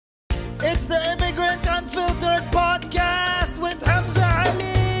It's the Immigrant Unfiltered podcast with Hamza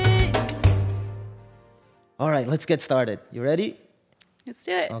Ali. All right, let's get started. You ready? Let's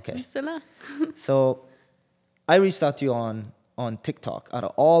do it. Okay. Bismillah. So I reached out to you on TikTok. Out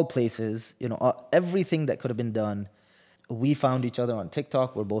of all places, everything that could have been done, we found each other on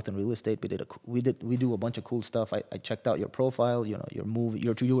TikTok. We're both in real estate. We do a bunch of cool stuff. I checked out your profile. You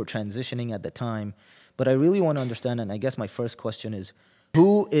were transitioning at the time. But I really want to understand, and I guess my first question is,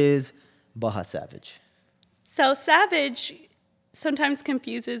 who is Baha Savage? So Savage sometimes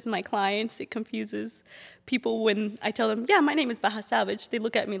confuses my clients. It confuses people when I tell them, yeah, my name is Baha Savage. They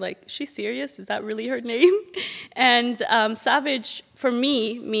look at me like, she's serious? Is that really her name? And Savage, for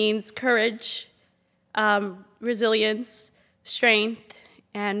me, means courage, resilience, strength,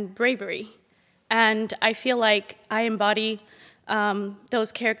 and bravery. And I feel like I embody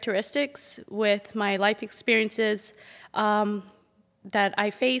those characteristics with my life experiences that I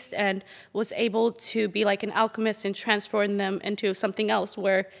faced, and was able to be like an alchemist and transform them into something else,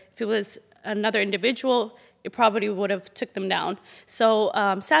 where if it was another individual, it probably would have took them down. So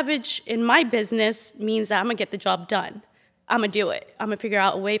Savage in my business means that I'm gonna get the job done. I'm gonna do it. I'm gonna figure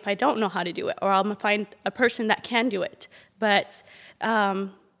out a way if I don't know how to do it, or I'm gonna find a person that can do it. But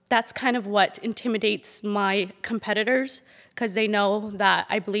that's kind of what intimidates my competitors, because they know that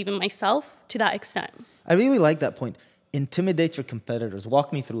I believe in myself to that extent. I really like that point. Intimidate your competitors.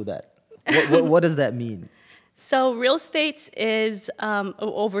 Walk me through that. What does that mean? So real estate is an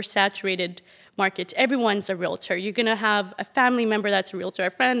oversaturated market. Everyone's a realtor. You're going to have a family member that's a realtor, a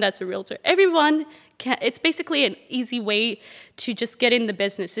friend that's a realtor. Everyone can. It's basically an easy way to just get in the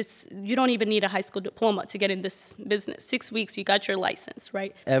business. You don't even need a high school diploma to get in this business. 6 weeks, you got your license,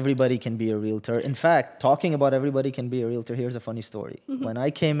 right? Everybody can be a realtor. In fact, talking about everybody can be a realtor, here's a funny story. Mm-hmm. When I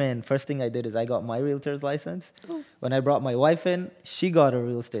came in, first thing I did is I got my realtor's license. Oh. When I brought my wife in, she got a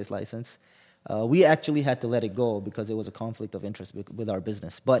real estate license. We actually had to let it go because it was a conflict of interest with our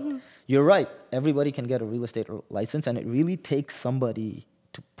business. But you're right. Everybody can get a real estate license, and it really takes somebody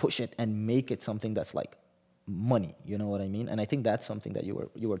to push it and make it something that's like money. You know what I mean? And I think that's something that you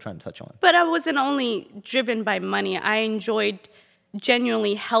were trying to touch on. But I wasn't only driven by money. I enjoyed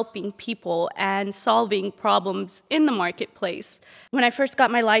genuinely helping people and solving problems in the marketplace. When I first got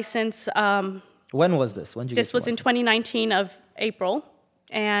my license... when was this? When did you This was in 2019 of April.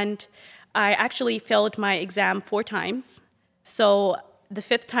 And I actually failed my exam 4 times. So the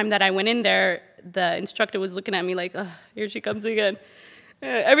 5th time that I went in there, the instructor was looking at me like, oh, here she comes again.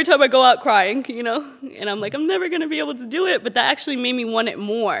 Every time I go out crying, and I'm like, I'm never going to be able to do it. But that actually made me want it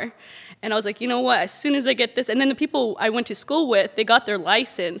more. And I was like, you know what, as soon as I get this, and then the people I went to school with, they got their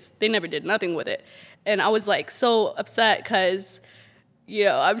license. They never did nothing with it. And I was like so upset because...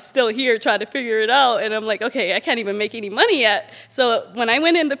 I'm still here trying to figure it out. And I'm like, okay, I can't even make any money yet. So when I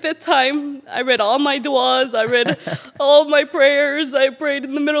went in the 5th time, I read all my du'as. I read all my prayers. I prayed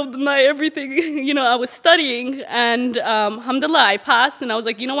in the middle of the night, everything. I was studying. And alhamdulillah, I passed. And I was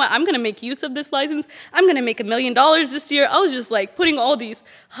like, you know what? I'm going to make use of this license. I'm going to make $1 million this year. I was just like putting all these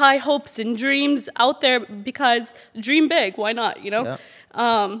high hopes and dreams out there because dream big. Why not, Yeah.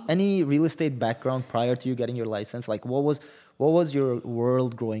 Any real estate background prior to you getting your license? Like, what was your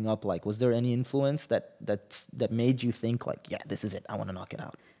world growing up like? Was there any influence that made you think like, yeah, this is it, I want to knock it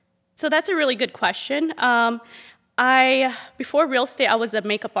out? So that's a really good question. Before real estate, I was a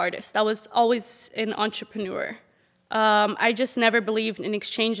makeup artist. I was always an entrepreneur. I just never believed in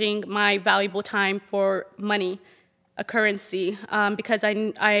exchanging my valuable time for money, a currency, because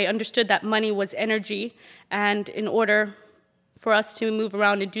I understood that money was energy, and in order for us to move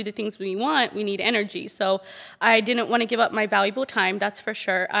around and do the things we want, we need energy. So I didn't want to give up my valuable time, that's for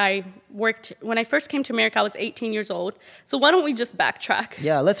sure. When I first came to America, I was 18 years old. So why don't we just backtrack?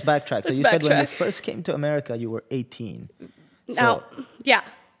 Yeah, let's backtrack. So you said when you first came to America, you were 18. Now, yeah.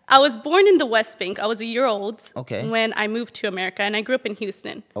 I was born in the West Bank. I was a year old when I moved to America, and I grew up in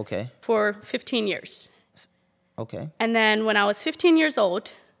Houston for 15 years. Okay. And then when I was 15 years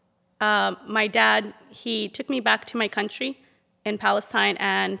old, my dad, he took me back to my country in Palestine,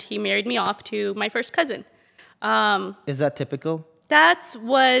 and he married me off to my first cousin. Is that typical? That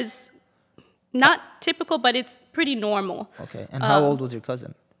was not typical, but it's pretty normal. Okay. And how old was your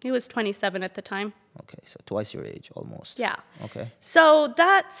cousin? He was 27 at the time. Okay, so twice your age, almost. Yeah. Okay. So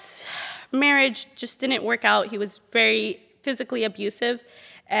that marriage just didn't work out. He was very physically abusive,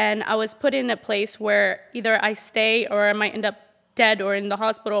 and I was put in a place where either I stay or I might end up dead or in the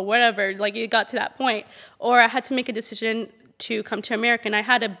hospital or whatever. Like, it got to that point. Or I had to make a decision to come to America. And I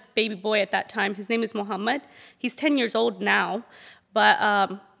had a baby boy at that time. His name is Muhammad. He's 10 years old now, but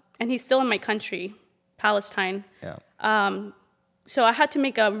and he's still in my country, Palestine. Yeah. So I had to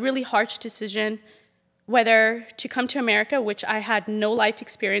make a really harsh decision whether to come to America, which I had no life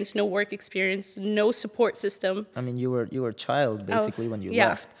experience, no work experience, no support system. I mean, you were a child basically when you yeah.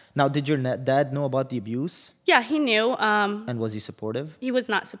 left. Now, did your dad know about the abuse? Yeah, he knew. And was he supportive? He was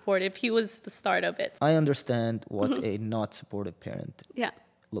not supportive. He was the start of it. I understand what a not supportive parent Yeah.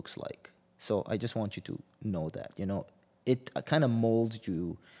 looks like. So I just want you to know that, you know, it kind of molds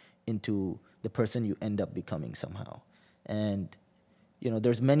you into the person you end up becoming somehow. And, you know,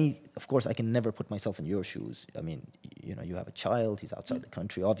 there's many, of course, I can never put myself in your shoes. I mean, you know, you have a child, he's outside the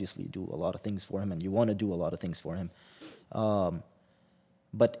country. Obviously, you do a lot of things for him and you want to do a lot of things for him.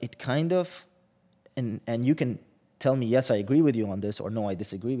 But it kind of, and you can tell me, yes, I agree with you on this, or no, I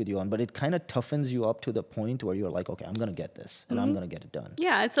disagree with you on, but it kind of toughens you up to the point where you're like, okay, I'm going to get this and I'm going to get it done.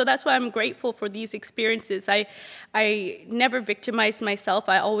 Yeah, and so that's why I'm grateful for these experiences. I never victimized myself.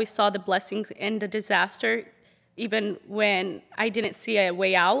 I always saw the blessings in the disaster, even when I didn't see a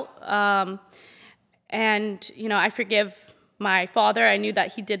way out. And, you know, I forgive my father. I knew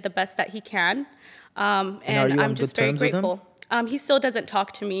that he did the best that he can. And I'm just very grateful. He still doesn't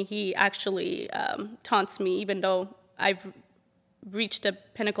talk to me. He actually taunts me, even though I've reached a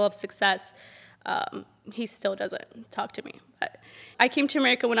pinnacle of success. He still doesn't talk to me. But I came to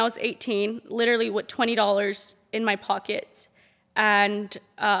America when I was 18, literally with $20 in my pocket. And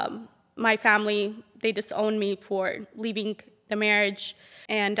my family, they disowned me for leaving the marriage.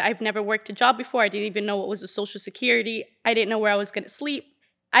 And I've never worked a job before. I didn't even know what was a Social Security. I didn't know where I was going to sleep.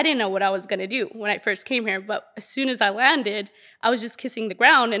 I didn't know what I was going to do when I first came here, but as soon as I landed, I was just kissing the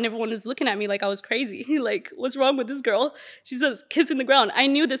ground, and everyone was looking at me like I was crazy. Like, what's wrong with this girl? She says, kissing the ground. I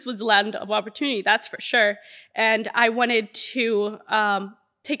knew this was the land of opportunity, that's for sure. And I wanted to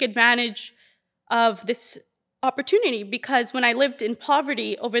take advantage of this opportunity, because when I lived in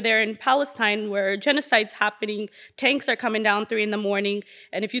poverty over there in Palestine, where genocide's happening, tanks are coming down 3 in the morning,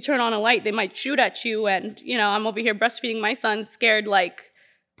 and if you turn on a light, they might shoot at you. And, you know, I'm over here breastfeeding my son, scared like,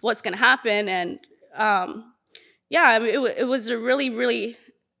 what's going to happen. And yeah, it was a really, really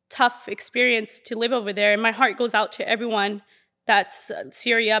tough experience to live over there. And my heart goes out to everyone that's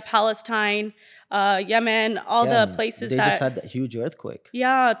Syria, Palestine, Yemen, all the places they just had that huge earthquake.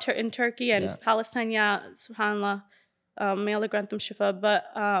 Yeah, in Turkey and Palestine, yeah, subhanAllah, may Allah grant them shifa. But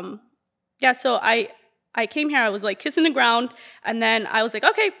yeah, so I came here, I was like kissing the ground, and then I was like,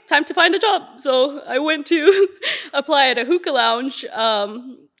 okay, time to find a job. So I went to apply at a hookah lounge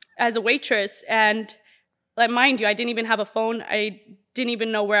as a waitress, and like, mind you, I didn't even have a phone. I didn't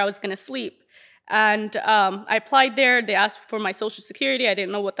even know where I was going to sleep. And I applied there. They asked for my Social Security. I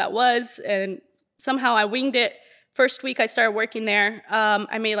didn't know what that was, and somehow I winged it. First week I started working there,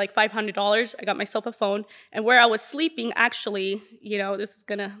 I made like $500. I got myself a phone, and where I was sleeping, actually, you know, this is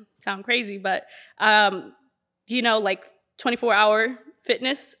gonna sound crazy, but you know, like 24-hour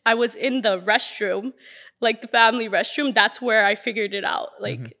fitness, I was in the restroom, like the family restroom. That's where I figured it out,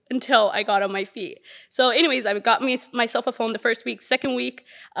 like until I got on my feet. So anyways, I got myself a phone the first week. Second week,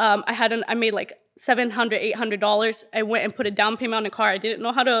 I made like $700, $800. I went and put a down payment on a car. I didn't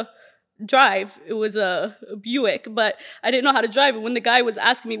know how to drive. It was a Buick, but I didn't know how to drive. And when the guy was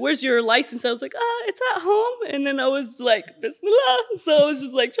asking me, where's your license? I was like, it's at home. And then I was like, Bismillah. So I was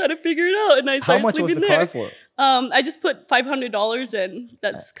just like trying to figure it out. And I started sleeping there. How much was the car for? I just put $500, and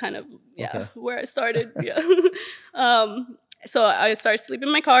that's kind of, where I started. So I started sleeping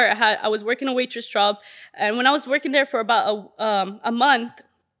in my car. I was working a waitress job. And when I was working there for about a month,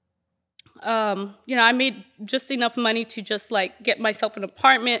 you know, I made just enough money to just like get myself an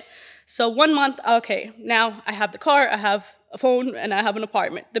apartment. So 1 month, okay, now I have the car, I have a phone, and I have an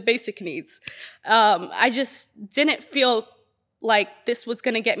apartment, the basic needs. I just didn't feel like this was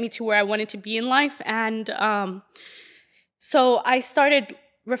going to get me to where I wanted to be in life. And so I started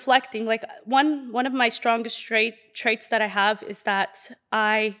reflecting. Like one of my strongest traits that I have is that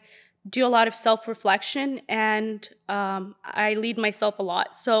I do a lot of self-reflection, and I lead myself a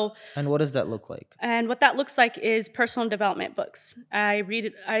lot. So, and what does that look like? And what that looks like is personal development books. I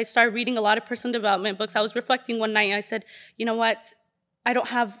started reading a lot of personal development books. I was reflecting one night, and I said, you know what?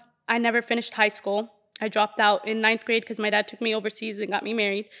 I never finished high school. I dropped out in 9th grade because my dad took me overseas and got me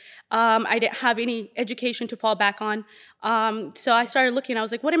married. I didn't have any education to fall back on. So I started looking. I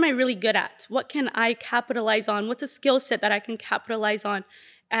was like, what am I really good at? What can I capitalize on? What's a skill set that I can capitalize on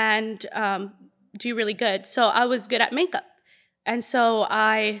and do really good? So I was good at makeup. And so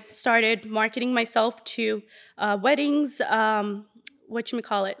I started marketing myself to weddings,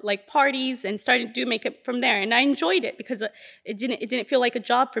 like parties, and started to do makeup from there. And I enjoyed it because it didn't feel like a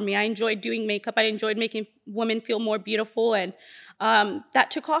job for me. I enjoyed doing makeup. I enjoyed making women feel more beautiful, and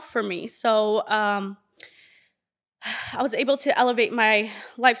that took off for me. So I was able to elevate my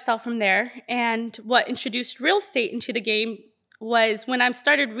lifestyle from there. And what introduced real estate into the game was when I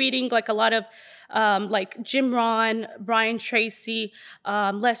started reading like a lot of like Jim Rohn, Brian Tracy,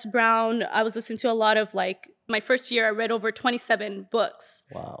 Les Brown. I was listening to a lot of like my first year. I read over 27 books.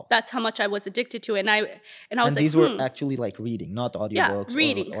 Wow. That's how much I was addicted to it. And I was And like, these were actually like reading, not yeah, audiobooks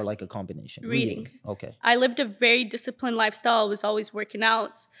reading. or like a combination. Reading. Okay. I lived a very disciplined lifestyle. I was always working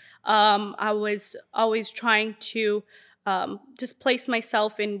out. I was always trying to just place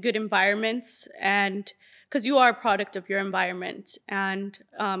myself in good environments, and because you are a product of your environment. And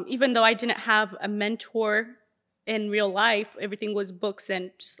even though I didn't have a mentor in real life, everything was books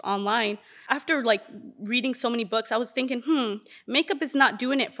and just online. After like reading so many books, I was thinking, makeup is not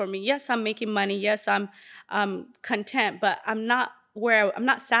doing it for me. Yes, I'm making money. Yes, I'm content, but I'm not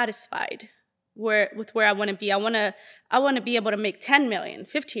satisfied with where I want to be. I want to be able to make 10 million,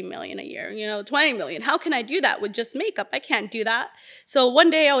 15 million a year, 20 million. How can I do that with just makeup? I can't do that. So one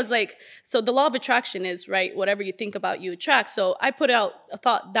day I was like, so the law of attraction is, right, whatever you think about, you attract. So I put out a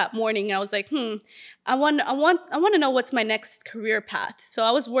thought that morning, and I was like, I want to know what's my next career path. So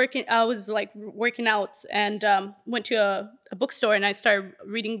I was working out, and went to a bookstore, and I started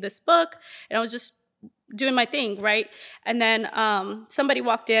reading this book, and I was just doing my thing, right? And then somebody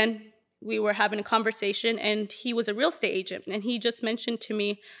walked in. We were having a conversation, and he was a real estate agent, and he just mentioned to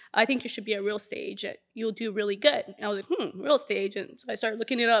me, I think you should be a real estate agent. You'll do really good. And I was like, real estate agent. So I started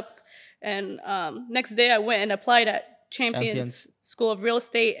looking it up, and next day I went and applied at Champions School of Real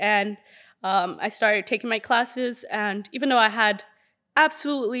Estate, and I started taking my classes. And even though I had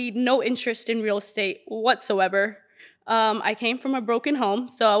absolutely no interest in real estate whatsoever, I came from a broken home,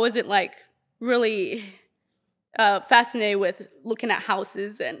 so I wasn't like really fascinated with looking at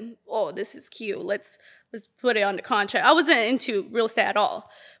houses and, oh, this is cute, let's put it under contract. I wasn't into real estate at all.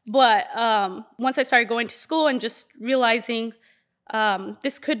 But once I started going to school and just realizing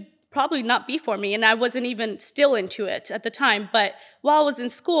this could probably not be for me, and I wasn't even still into it at the time. But while I was in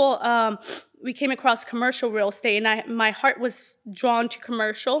school, we came across commercial real estate, and my heart was drawn to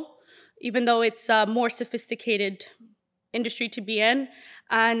commercial, even though it's a more sophisticated industry to be in.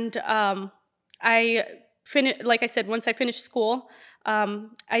 And like I said, once I finished school,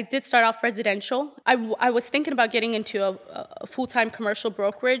 I did start off residential. I was thinking about getting into a full-time commercial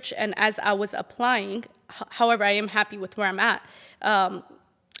brokerage, and as I was applying, however, I am happy with where I'm at.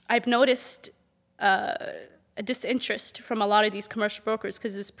 I've noticed a disinterest from a lot of these commercial brokers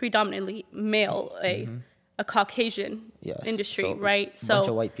because it's predominantly male, a Caucasian industry, so, right? So bunch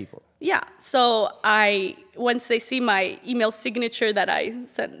of white people. Yeah. So once they see my email signature that I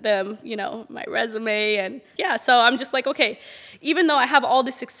sent them, my resume, and so I'm just like, okay, even though I have all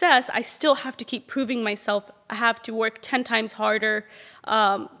this success, I still have to keep proving myself. I have to work 10 times harder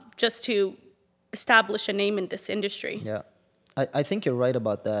just to establish a name in this industry. Yeah. I think you're right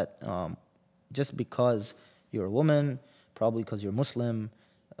about that. Just because you're a woman, probably because you're Muslim,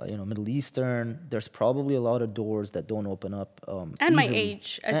 Middle Eastern, there's probably a lot of doors that don't open up and easily. My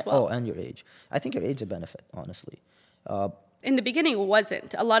age as well. Oh, and your age. I think your age is a benefit, honestly. In the beginning, it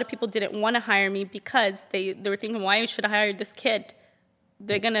wasn't. A lot of people didn't want to hire me because they were thinking, why should I hire this kid?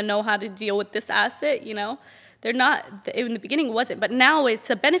 They're going to know how to deal with this asset, They're not. In the beginning, it wasn't. But now it's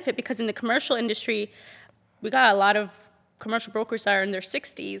a benefit because in the commercial industry, we got a lot of commercial brokers that are in their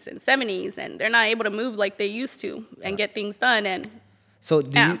 60s and 70s, and they're not able to move like they used to and get things done. And so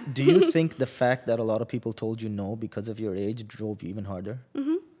do you think the fact that a lot of people told you no because of your age drove you even harder?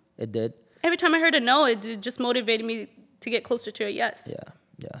 Mm-hmm. It did? Every time I heard a no, it just motivated me to get closer to a yes.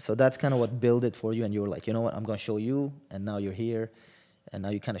 Yeah. So that's kind of what built it for you, and you were like, you know what, I'm going to show you, and now you're here, and now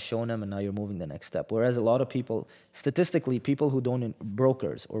you kind of shown them, and now you're moving the next step. Whereas a lot of people, statistically, people who don't,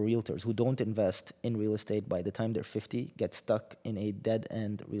 brokers or realtors who don't invest in real estate by the time they're 50 get stuck in a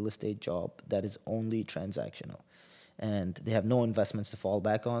dead-end real estate job that is only transactional. And they have no investments to fall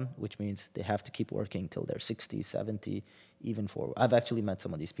back on, which means they have to keep working till they're 60, 70, even forward. I've actually met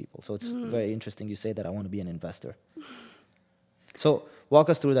some of these people. So it's very interesting you say that I want to be an investor. So walk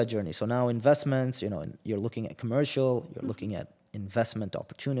us through that journey. So now investments, you're looking at commercial, you're looking at investment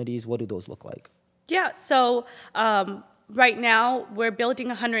opportunities. What do those look like? Yeah, so right now we're building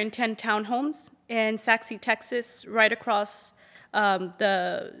 110 townhomes in Saxe, Texas, right across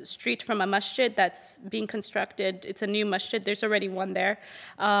the street from a masjid that's being constructed. It's a new masjid. There's already one there.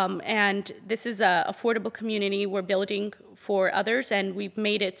 And this is an affordable community we're building for others, and we've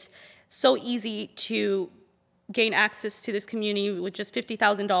made it so easy to gain access to this community. With just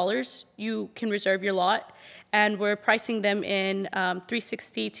 $50,000, you can reserve your lot, and we're pricing them in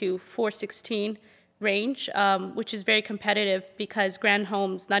 360 to 416 range, which is very competitive because Grand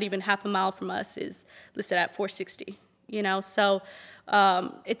Homes, not even half a mile from us, is listed at 460. You know, so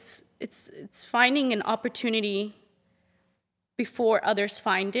it's finding an opportunity before others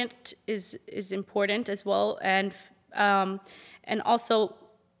find it is important as well, and also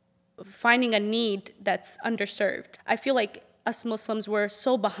finding a need that's underserved. I feel like us Muslims were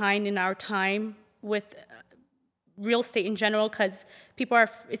so behind in our time with real estate in general, because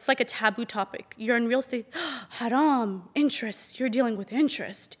it's like a taboo topic. You're in real estate, haram, interest, you're dealing with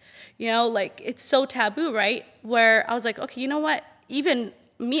interest. You know, like it's so taboo, right? Where I was like, okay, you know what? Even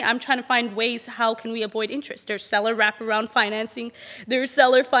me, I'm trying to find ways, how can we avoid interest? There's seller wraparound financing, there's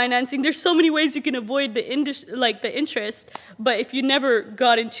seller financing, there's so many ways you can avoid the interest, but if you never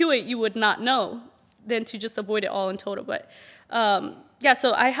got into it, you would not know, than to just avoid it all in total. But yeah,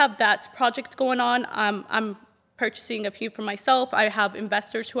 so I have that project going on. I'm purchasing a few for myself. I have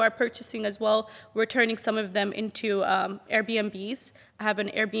investors who are purchasing as well. We're turning some of them into Airbnbs. I have an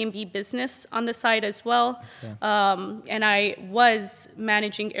Airbnb business on the side as well. Okay. And I was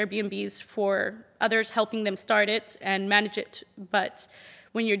managing Airbnbs for others, helping them start it and manage it. But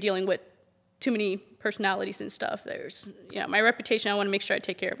when you're dealing with too many personalities and stuff, there's, my reputation, I want to make sure I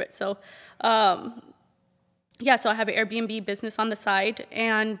take care of it. So, yeah, so I have an Airbnb business on the side,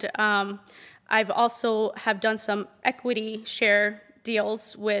 and I've also have done some equity share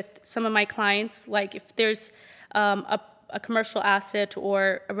deals with some of my clients. Like if there's a commercial asset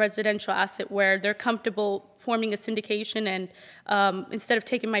or a residential asset where they're comfortable forming a syndication, and instead of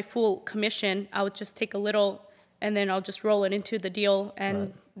taking my full commission, I would just take a little and then I'll just roll it into the deal.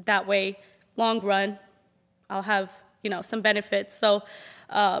 And that way, long run, I'll have, some benefits. So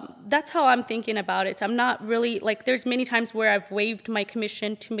that's how I'm thinking about it. I'm not really, there's many times where I've waived my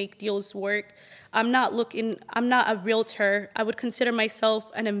commission to make deals work. I'm not a realtor. I would consider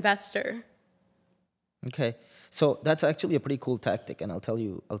myself an investor. Okay. So that's actually a pretty cool tactic, and I'll tell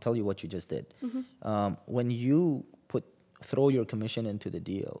you what you just did. Mm-hmm. When you throw your commission into the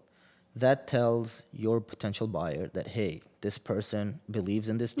deal, that tells your potential buyer that, hey, this person believes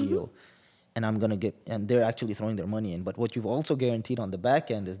in this deal, and and they're actually throwing their money in. But what you've also guaranteed on the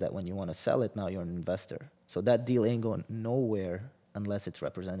back end is that when you want to sell it, now you're an investor. So that deal ain't going nowhere unless it's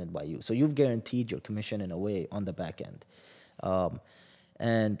represented by you. So you've guaranteed your commission in a way on the back end.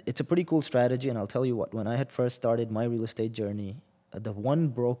 And it's a pretty cool strategy. And I'll tell you what, when I had first started my real estate journey, the one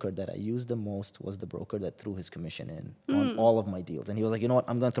broker that I used the most was the broker that threw his commission in on all of my deals. And he was like, you know what,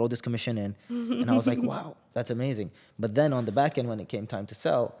 I'm going to throw this commission in. And I was like, wow, that's amazing. But then on the back end, when it came time to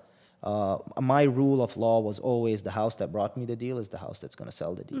sell, my rule of law was always the house that brought me the deal is the house that's going to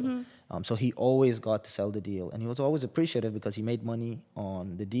sell the deal. So he always got to sell the deal. And he was always appreciative because he made money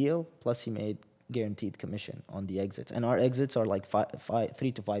on the deal, plus he made guaranteed commission on the exits. And our exits are like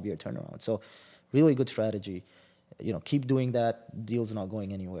 3 to 5 year turnaround. So really good strategy. Keep doing that. Deal's not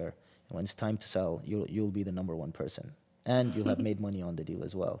going anywhere. And when it's time to sell, you'll be the number one person. And you'll have made money on the deal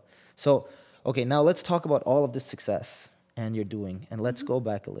as well. So, okay, now let's talk about all of this success and you're doing. And let's go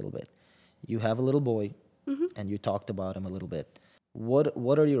back a little bit. You have a little boy, and you talked about him a little bit.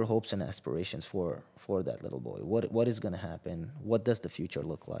 What are your hopes and aspirations for that little boy? What is going to happen? What does the future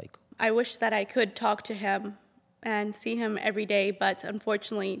look like? I wish that I could talk to him and see him every day, but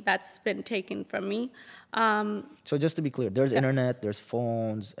unfortunately that's been taken from me. So just to be clear, there's internet, there's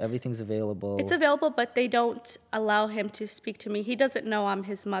phones, everything's available. It's available, but they don't allow him to speak to me. He doesn't know I'm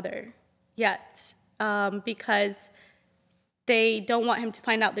his mother yet, because they don't want him to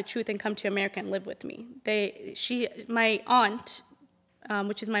find out the truth and come to America and live with me. My aunt,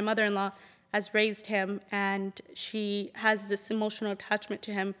 which is my mother-in-law, has raised him, and she has this emotional attachment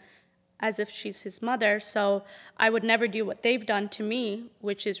to him as if she's his mother. So I would never do what they've done to me,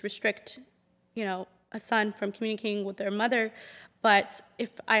 which is restrict, a son from communicating with their mother. But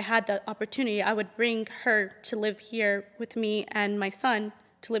if I had the opportunity, I would bring her to live here with me and my son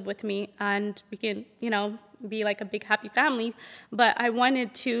to live with me, and we can, be like a big happy family. But I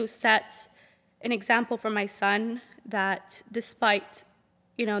wanted to set an example for my son that despite,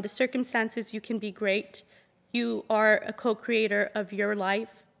 the circumstances, you can be great. You are a co-creator of your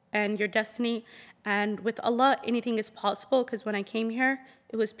life and your destiny. And with Allah, anything is possible, because when I came here,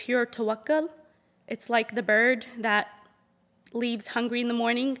 it was pure tawakkul. It's like the bird that leaves hungry in the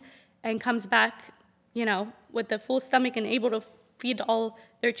morning and comes back, with a full stomach and able to feed all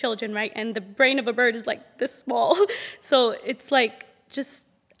their children, right? And the brain of a bird is like this small. So it's like just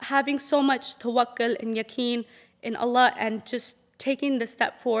having so much tawakkul and yaqeen in Allah, and just taking the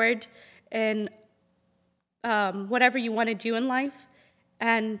step forward in whatever you want to do in life,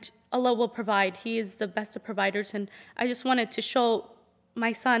 and Allah will provide. He is the best of providers. And I just wanted to show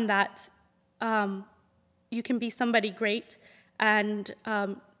my son that you can be somebody great and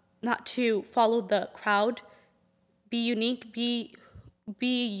not to follow the crowd. Be unique, be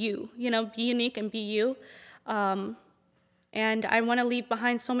you, be unique and be you. And I want to leave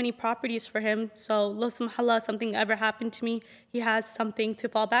behind so many properties for him. So, lo subhanallah, something ever happened to me, he has something to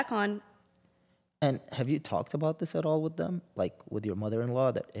fall back on. And have you talked about this at all with them? Like with your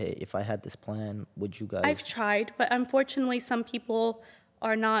mother-in-law that, hey, if I had this plan, would you guys? I've tried, but unfortunately some people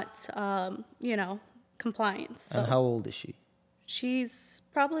are not, compliant. So. And how old is she? She's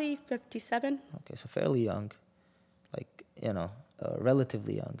probably 57. Okay, so fairly young. Like,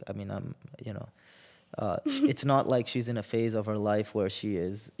 relatively young. I mean, it's not like she's in a phase of her life where she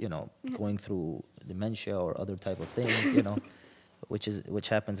is, going through dementia or other type of things, which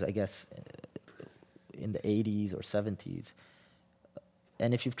happens, I guess, in the 80s or 70s.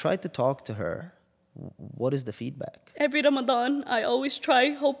 And if you've tried to talk to her, what is the feedback? Every Ramadan, I always try,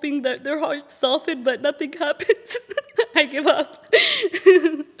 hoping that their hearts soften, but nothing happens. I give up.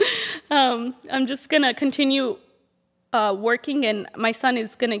 I'm just going to continue working, and my son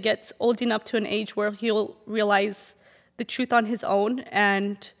is going to get old enough to an age where he'll realize the truth on his own.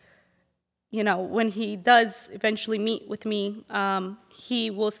 And, when he does eventually meet with me,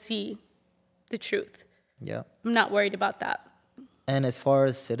 he will see the truth. Yeah. I'm not worried about that. And as far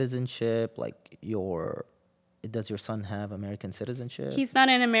as citizenship, like does your son have American citizenship? He's not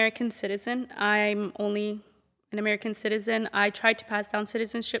an American citizen. I'm only an American citizen. I tried to pass down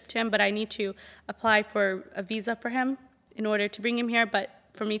citizenship to him, but I need to apply for a visa for him in order to bring him here. But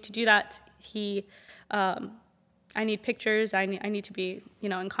for me to do that, I need pictures. I need to be,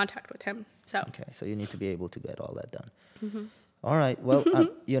 in contact with him. So. Okay, so you need to be able to get all that done. Mm-hmm. All right. Well,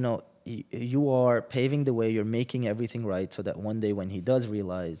 you are paving the way. You're making everything right so that one day when he does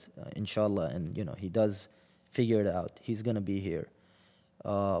realize, inshallah, and he does figure it out, he's gonna be here.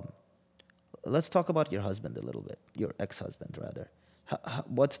 Let's talk about your husband a little bit, your ex-husband rather.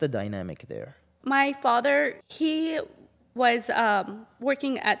 What's the dynamic there? My father, he was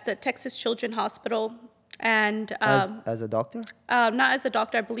working at the Texas Children's Hospital, and as a doctor? Not as a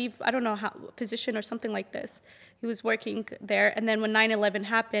doctor, I believe. I don't know how, physician or something like this. He was working there, and then when 9/11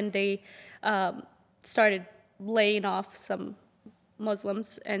 happened, they started laying off some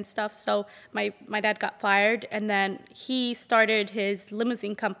Muslims and stuff. So my dad got fired, and then he started his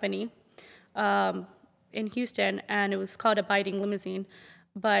limousine company in Houston, and it was called Abiding Limousine.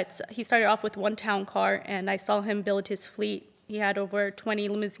 But he started off with one town car, and I saw him build his fleet. He had over 20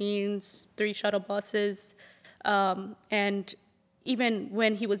 limousines, 3 shuttle buses, and even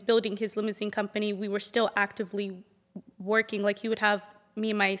when he was building his limousine company, we were still actively working. Like, he would have me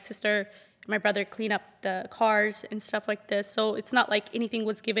and my sister, my brother clean up the cars and stuff like this. So it's not like anything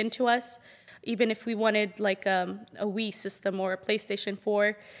was given to us. Even if we wanted like a Wii system or a PlayStation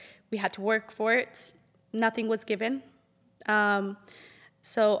 4, we had to work for it. Nothing was given.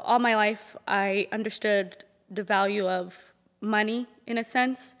 So all my life, I understood the value of money in a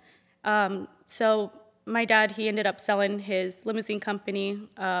sense. So my dad, he ended up selling his limousine company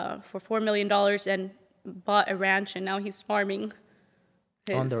for $4 million and bought a ranch, and now he's farming.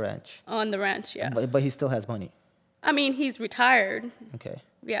 On the ranch? On the ranch, yeah. But he still has money? I mean, he's retired. Okay.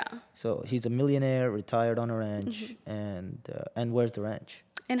 Yeah. So he's a millionaire, retired on a ranch, and where's the ranch?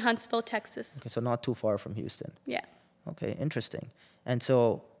 In Huntsville, Texas. Okay, so not too far from Houston. Yeah. Okay, interesting. And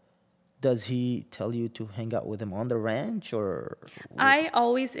so does he tell you to hang out with him on the ranch, or? I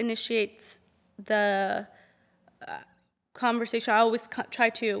always initiate the conversation. I always try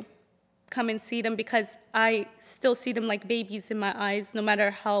to come and see them because I still see them like babies in my eyes. No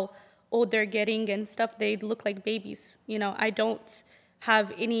matter how old they're getting and stuff, they look like babies. I don't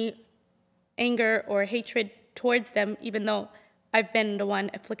have any anger or hatred towards them, even though I've been the one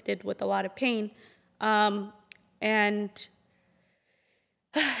afflicted with a lot of pain. And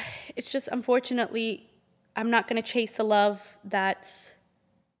it's just, unfortunately, I'm not going to chase a love that's,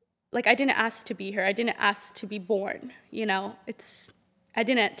 like, I didn't ask to be here. I didn't ask to be born, I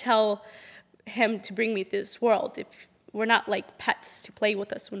didn't tell him to bring me to this world. If we're not like pets to play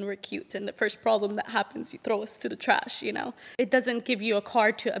with us when we're cute, and the first problem that happens, you throw us to the trash, It doesn't give you a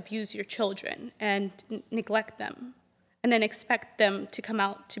card to abuse your children and neglect them and then expect them to come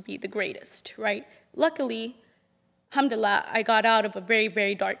out to be the greatest, right? Luckily, alhamdulillah, I got out of a very,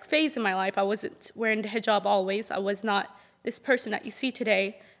 very dark phase in my life. I wasn't wearing the hijab always. I was not this person that you see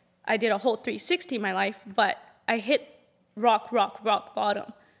today. I did a whole 360 in my life, but I hit rock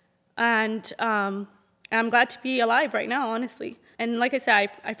bottom. And I'm glad to be alive right now, honestly. And like I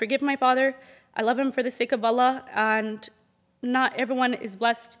said, I forgive my father. I love him for the sake of Allah. And not everyone is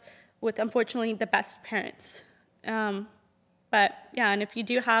blessed with, unfortunately, the best parents. But yeah, and if you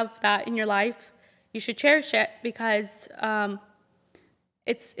do have that in your life, you should cherish it because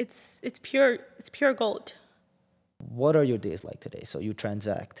it's pure gold. What are your days like today? So you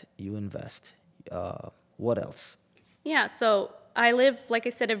transact, you invest. What else? Yeah, so I live, like I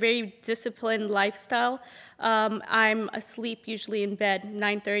said, a very disciplined lifestyle. I'm asleep usually in bed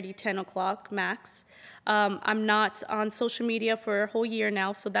 9:30, 10 o'clock max. I'm not on social media for a whole year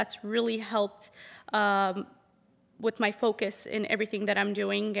now, so that's really helped with my focus in everything that I'm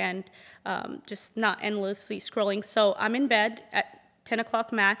doing and just not endlessly scrolling. So I'm in bed at 10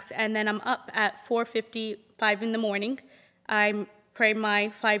 o'clock max, and then I'm up at 4:55 in the morning. I pray my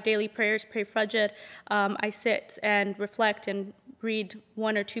 5 daily prayers, pray Fajr. I sit and reflect and read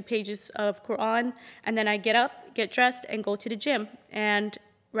 1 or 2 pages of Quran, and then I get up, get dressed, and go to the gym. And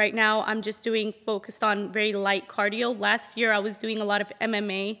right now, I'm just focused on very light cardio. Last year, I was doing a lot of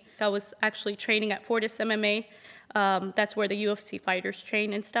MMA. I was actually training at Fortis MMA. That's where the UFC fighters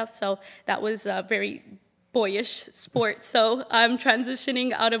train and stuff. So that was a very boyish sport. So I'm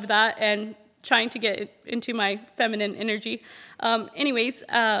transitioning out of that and trying to get into my feminine energy.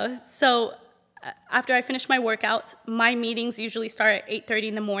 So after I finish my workout, my meetings usually start at 8:30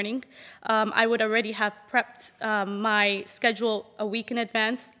 in the morning. I would already have prepped my schedule a week in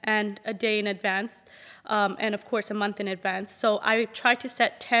advance and a day in advance, and of course a month in advance. So I try to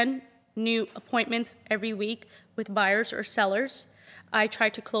set 10 new appointments every week with buyers or sellers. I try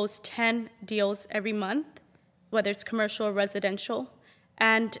to close 10 deals every month, whether it's commercial or residential.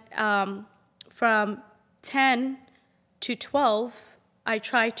 And from 10 to 12, I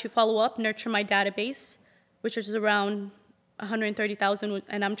try to follow up, nurture my database, which is around 130,000,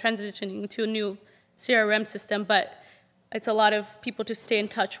 and I'm transitioning to a new CRM system, but it's a lot of people to stay in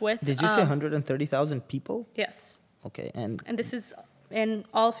touch with. Did you say 130,000 people? Yes. Okay, And this is in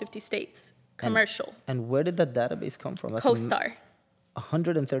all 50 states, commercial. And where did that database come from? That's CoStar.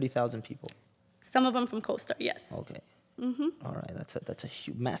 130,000 people. Some of them from CoStar, yes. Okay. All right, that's a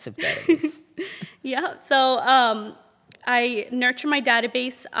huge, massive database. Yeah, so I nurture my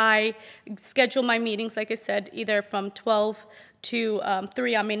database. I schedule my meetings, like I said, either from 12 to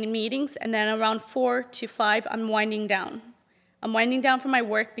 3, I'm in meetings, and then around 4 to 5, I'm winding down. I'm winding down from my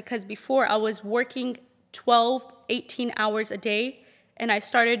work because before I was working 12, 18 hours a day, and I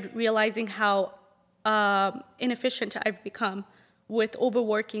started realizing how inefficient I've become with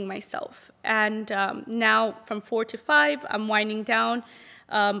overworking myself. And now from 4 to 5, I'm winding down,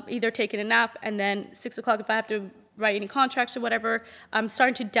 either taking a nap, and then 6 o'clock if I have to write any contracts or whatever, I'm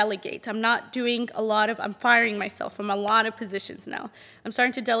starting to delegate. I'm not doing I'm firing myself from a lot of positions now. I'm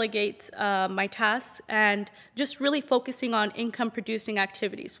starting to delegate my tasks and just really focusing on income producing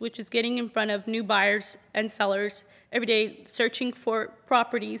activities, which is getting in front of new buyers and sellers every day, searching for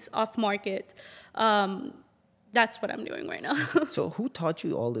properties off market. That's what I'm doing right now. So who taught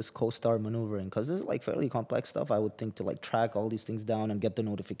you all this CoStar maneuvering? Because this is like fairly complex stuff, I would think, to like track all these things down and get the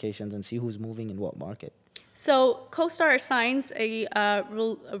notifications and see who's moving in what market. So CoStar assigns a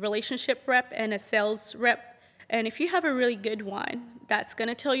relationship rep and a sales rep. And if you have a really good one that's going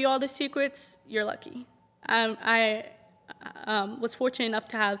to tell you all the secrets, you're lucky. I was fortunate enough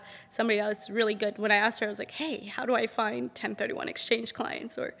to have somebody that's really good. When I asked her, I was like, hey, how do I find 1031 exchange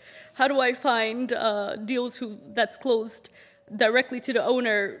clients? Or how do I find deals that's closed directly to the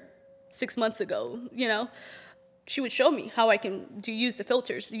owner 6 months ago, you know? She would show me how I can use the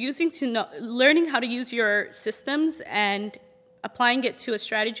filters. Learning how to use your systems and applying it to a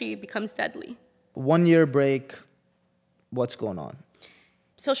strategy becomes deadly. 1 year break, what's going on?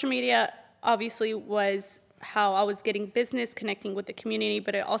 Social media obviously was how I was getting business, connecting with the community,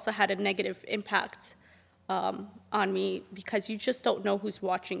 but it also had a negative impact on me because you just don't know who's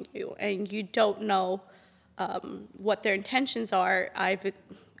watching you and you don't know what their intentions are. I've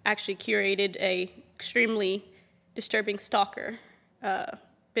actually curated a extremely disturbing stalker.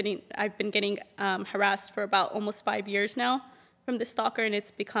 I've been getting harassed for about almost 5 years now from this stalker, and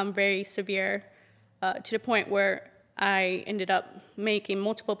it's become very severe to the point where I ended up making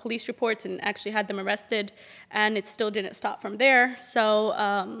multiple police reports and actually had them arrested, and it still didn't stop from there. So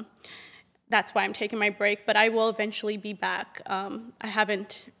that's why I'm taking my break, but I will eventually be back. I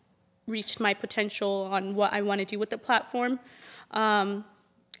haven't reached my potential on what I want to do with the platform.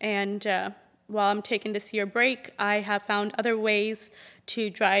 While I'm taking this year break, I have found other ways to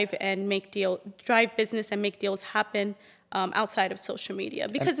drive business and make deals happen outside of social media.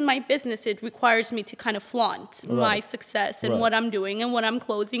 Because in my business, it requires me to kind of flaunt my success and what I'm doing and what I'm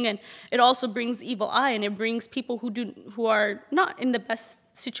closing, and it also brings evil eye, and it brings people who are not in the best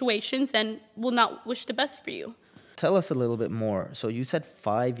situations and will not wish the best for you. tell us a little bit more. So you said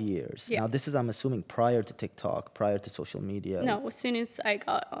 5 years. Yeah. Now this is, I'm assuming, prior to TikTok, prior to social media. No, as soon as I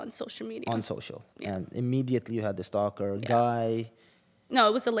got on social media. On social. Yeah. And immediately you had the stalker, guy. No,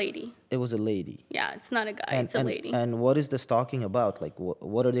 it was a lady. It was a lady. Yeah, it's not a guy, it's a lady. And what is the stalking about? Like,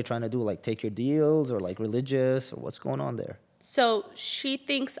 what are they trying to do? Like, take your deals, or like religious, or what's going on there? So she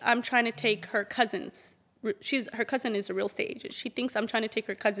thinks I'm trying to take her cousin's. Her cousin is a real estate agent. She thinks I'm trying to take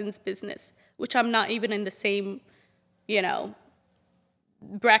her cousin's business, which I'm not even in the same,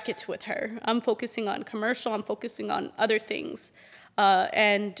 bracket with her. I'm focusing on commercial. I'm focusing on other things,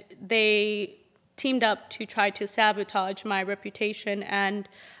 and they teamed up to try to sabotage my reputation and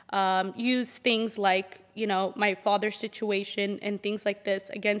use things like, my father's situation and things like this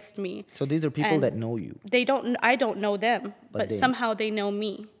against me. So these are people that know you. I don't know them, but somehow they know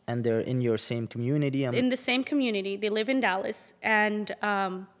me. And they're in your same community? In the same community. They live in Dallas, and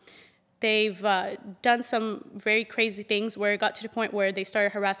they've done some very crazy things where it got to the point where they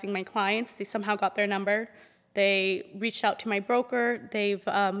started harassing my clients. They somehow got their number. They reached out to my broker. They've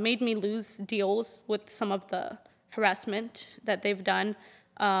made me lose deals with some of the harassment that they've done.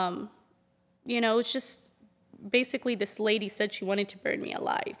 It's just basically this lady said she wanted to burn me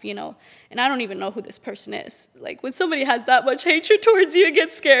alive, and I don't even know who this person is. Like, when somebody has that much hatred towards you, it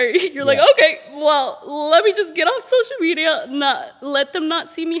gets scary. You're like, okay, well, let me just get off social media, let them not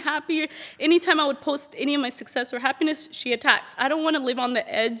see me happy. Anytime I would post any of my success or happiness, she attacks. I don't want to live on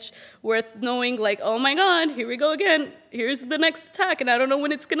the edge with knowing, like, oh my God, here we go again. Here's the next attack, and I don't know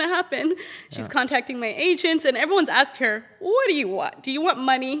when it's going to happen. She's contacting my agents, and everyone's asking her, what do you want? Do you want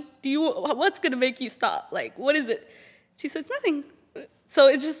money? What's going to make you stop? Like, what is it? She says, nothing. So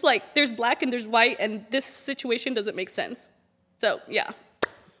it's just like, there's black and there's white, and this situation doesn't make sense. So, yeah.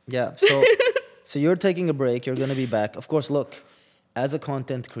 Yeah, so you're taking a break. You're going to be back. Of course, look, as a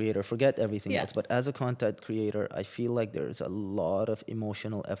content creator, forget everything else, but as a content creator, I feel like there's a lot of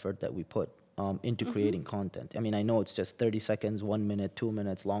emotional effort that we put into creating content. I mean, I know it's just 30 seconds, 1 minute, 2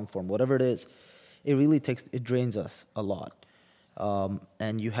 minutes, long form, whatever it is. It drains us a lot.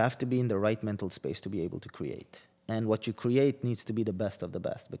 And you have to be in the right mental space to be able to create. And what you create needs to be the best of the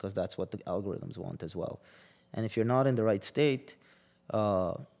best, because that's what the algorithms want as well. And if you're not in the right state,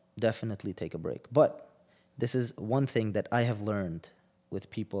 definitely take a break. But this is one thing that I have learned with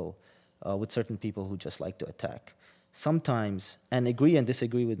people, with certain people who just like to attack. Sometimes, and agree and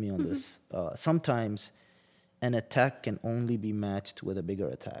disagree with me on this, sometimes an attack can only be matched with a bigger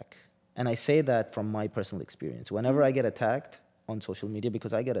attack. And I say that from my personal experience. Whenever I get attacked on social media,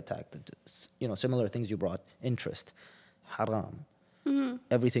 because I get attacked, similar things you brought, interest, haram,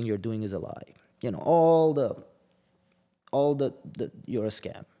 everything you're doing is a lie. All the you're a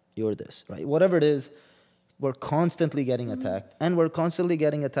scam, you're this, right? Whatever it is, we're constantly getting attacked. And we're constantly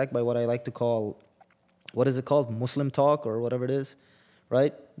getting attacked by what I like to call, what is it called? Muslim talk, or whatever it is,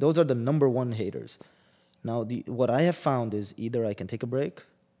 right? Those are the #1 haters. Now, what I have found is either I can take a break,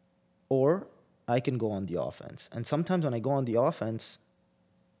 or I can go on the offense. And sometimes when I go on the offense,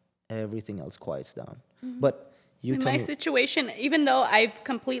 everything else quiets down. But you tell me. In my situation, even though I've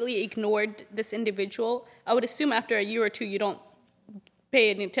completely ignored this individual, I would assume after a year or two, you don't pay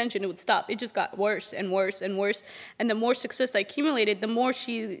any attention, it would stop. It just got worse and worse and worse. And the more success I accumulated, the more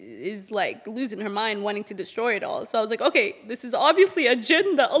she is like losing her mind, wanting to destroy it all. So I was like, okay, this is obviously a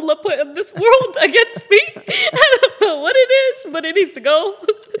jinn that Allah put in this world against me. I don't know what it is, but it needs to go.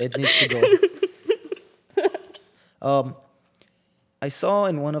 It needs to go. I saw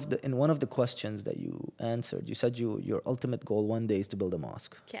in one of the questions that you answered, you said your ultimate goal one day is to build a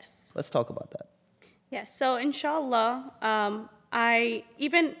mosque. Yes. Let's talk about that. Yes. So inshallah,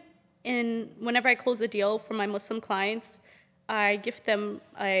 whenever I close a deal for my Muslim clients, I give them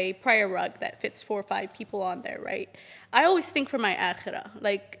a prayer rug that fits 4 or 5 people on there, right? I always think for my akhirah,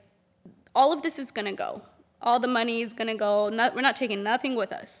 like, all of this is going to go. All the money is going to go. We're not taking nothing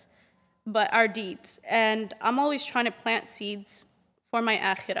with us but our deeds. And I'm always trying to plant seeds for my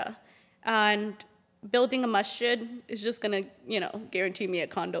akhirah. And building a masjid is just going to, guarantee me a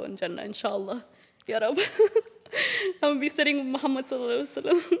condo in Jannah, inshallah. Ya Rab. I'm going to be sitting with Muhammad sallallahu alaihi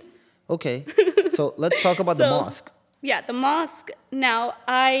wasallam. Okay, so let's talk about the mosque. Yeah, the mosque. Now,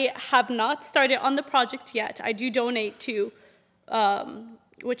 I have not started on the project yet. I do donate to,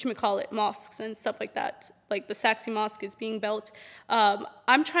 mosques and stuff like that. Like the Saxi Mosque is being built.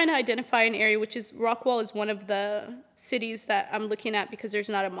 I'm trying to identify an area, which is, Rockwall is one of the cities that I'm looking at because there's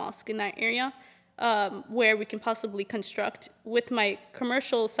not a mosque in that area. Where we can possibly construct. With my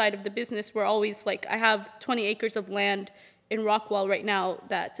commercial side of the business, we're always like, I have 20 acres of land in Rockwall right now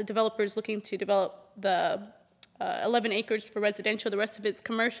that a developer is looking to develop the 11 acres for residential, the rest of it's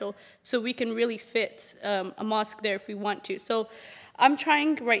commercial, so we can really fit a mosque there if we want to. So I'm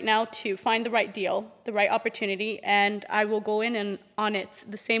trying right now to find the right deal, the right opportunity, and I will go in and on it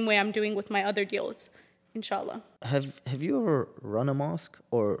the same way I'm doing with my other deals, inshallah. Have you ever run a mosque,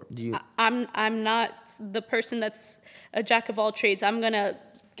 or do you? I'm not the person that's a jack of all trades. I'm gonna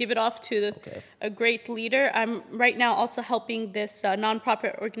give it off to a great leader. I'm right now also helping this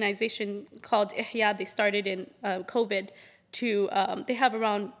nonprofit organization called Ihya. They started in COVID. They have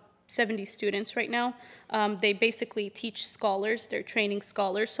around 70 students right now. They basically teach scholars. They're training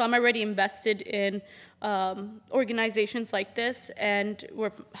scholars. So I'm already invested in organizations like this, and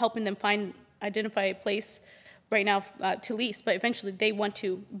we're helping them identify a place right now to lease. But eventually, they want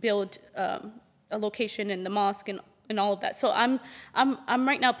to build a location in the mosque and all of that. So I'm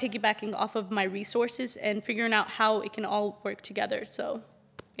right now piggybacking off of my resources and figuring out how it can all work together. So,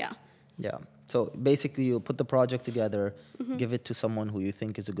 yeah. Yeah. So basically, you'll put the project together, give it to someone who you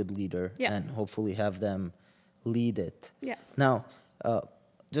think is a good leader, and hopefully have them lead it. Yeah. Now,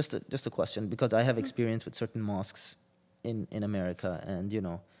 just a question, because I have experience with certain mosques in America, and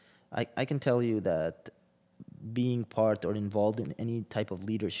I can tell you that being part or involved in any type of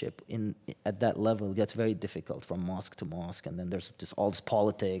leadership at that level gets very difficult from mosque to mosque, and then there's just all this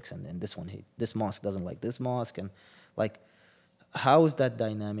politics, and then this mosque doesn't like this mosque, and like, how is that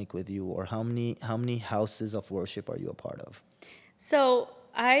dynamic with you, or how many houses of worship are you a part of? So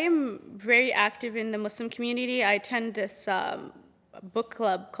I am very active in the Muslim community. I attend this book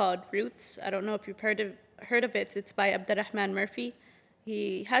club called Roots. I don't know if you've heard of it. It's by Abdurrahman Murphy.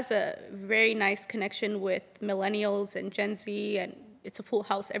 He has a very nice connection with millennials and Gen Z, and it's a full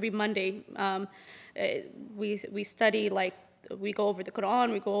house every Monday. We study, like, we go over the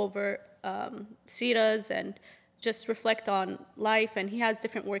Quran, we go over seeras, and just reflect on life. And he has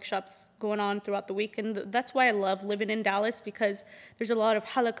different workshops going on throughout the week. And that's why I love living in Dallas, because there's a lot of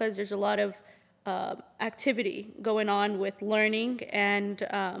halakas, there's a lot of activity going on with learning,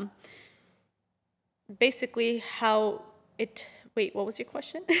 and basically how it... Wait, what was your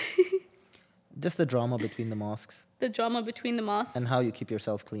question? Just the drama between the mosques. The drama between the mosques. And how you keep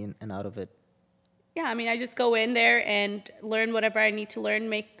yourself clean and out of it. Yeah, I mean, I just go in there and learn whatever I need to learn,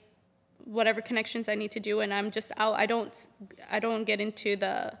 make whatever connections I need to do, and I'm just out. I don't get into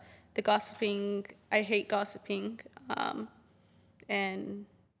the gossiping. I hate gossiping. And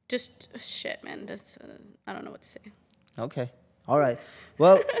just shit, man. That's I don't know what to say. Okay. All right.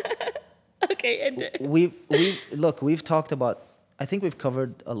 Well, okay, end it. We've talked about, I think we've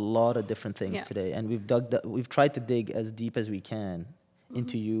covered a lot of different things today, and we've tried to dig as deep as we can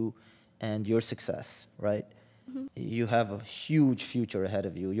into you and your success, right? You have a huge future ahead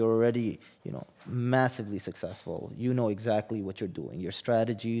of you. You're already, massively successful. You know exactly what you're doing. Your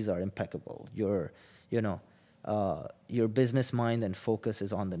strategies are impeccable. Your business mind and focus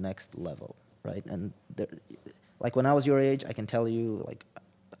is on the next level, right? And like when I was your age, I can tell you, like,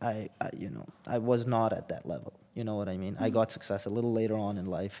 I was not at that level. You know what I mean? I got success a little later on in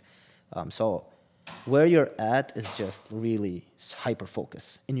life. So where you're at is just really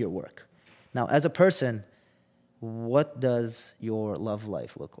hyper-focus in your work. Now, as a person, what does your love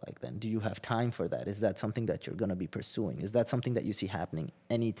life look like then? Do you have time for that? Is that something that you're going to be pursuing? Is that something that you see happening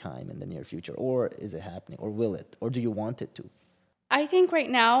anytime in the near future? Or is it happening? Or will it? Or do you want it to? I think right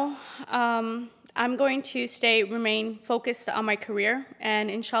now, I'm going to remain focused on my career,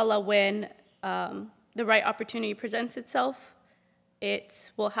 and inshallah, when the right opportunity presents itself,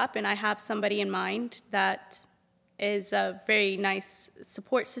 it will happen. I have somebody in mind that is a very nice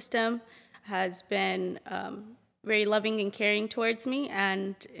support system, has been very loving and caring towards me,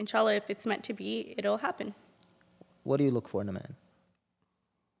 and inshallah, if it's meant to be, it'll happen. What do you look for in a man?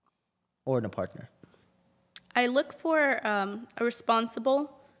 Or in a partner? I look for a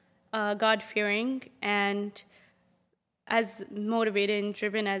responsible, God-fearing, and as motivated and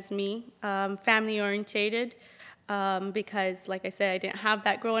driven as me, family-orientated, because, like I said, I didn't have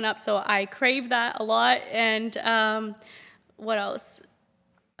that growing up, so I crave that a lot. And what else?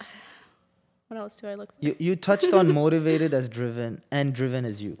 What else do I look for? You touched on motivated as driven and driven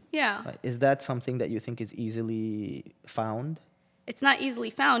as you. Yeah. Right? Is that something that you think is easily found? It's not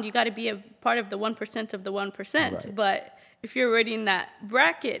easily found. You got to be a part of the 1% of the 1%. Right. But if you're already in that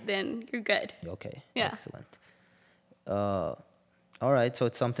bracket, then you're good. Okay. Yeah. Excellent. All right. So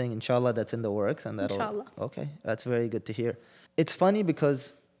it's something, inshallah, that's in the works. And that'll, inshallah. Okay. That's very good to hear. It's funny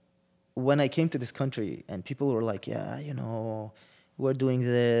because when I came to this country and people were like, yeah, we're doing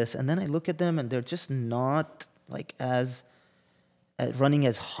this. And then I look at them and they're just not like as running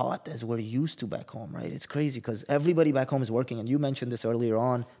as hot as we're used to back home, right? It's crazy because everybody back home is working. And you mentioned this earlier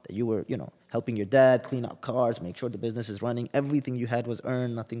on that you were, helping your dad clean out cars, make sure the business is running. Everything you had was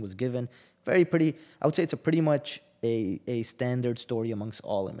earned, nothing was given. Very pretty. I would say it's a pretty much a standard story amongst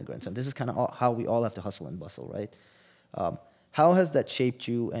all immigrants. And this is kind of how we all have to hustle and bustle, right? How has that shaped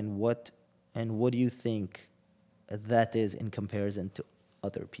you, and what do you think that is in comparison to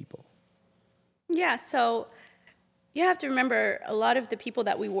other people? Yeah, so you have to remember a lot of the people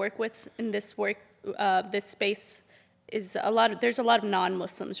that we work with in this space is there's a lot of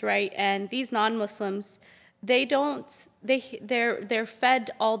non-Muslims, right? And these non-Muslims, they're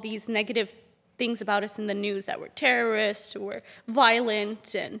fed all these negative things about us in the news, that we're terrorists, or we're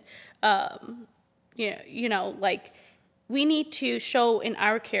violent, and like, we need to show in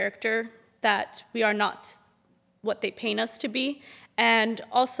our character that we are not what they paint us to be. And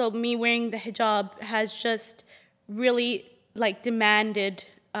also, me wearing the hijab has just really demanded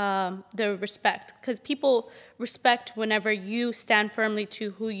the respect, because people respect whenever you stand firmly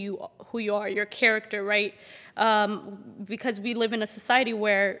to who you are, your character, right? Because we live in a society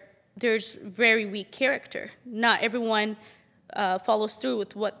where there's very weak character. Not everyone follows through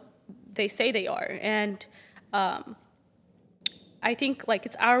with what they say they are, and I think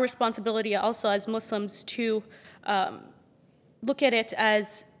it's our responsibility also as Muslims to look at it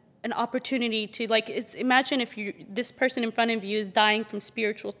as an opportunity to imagine if this person in front of you is dying from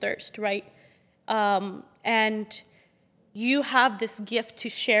spiritual thirst, right? And you have this gift to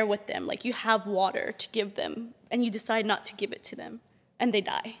share with them, you have water to give them, and you decide not to give it to them, and they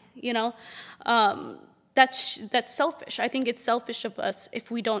die. That's selfish. I think it's selfish of us if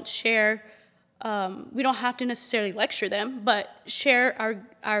we don't share. We don't have to necessarily lecture them, but share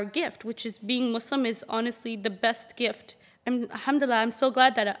our gift, which is being Muslim is honestly the best gift. And alhamdulillah, I'm so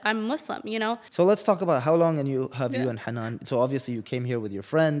glad that I'm Muslim, So let's talk about how long you and Hanan. So obviously you came here with your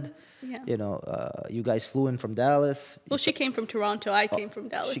friend. Yeah. You guys flew in from Dallas. Well, she came from Toronto. I came from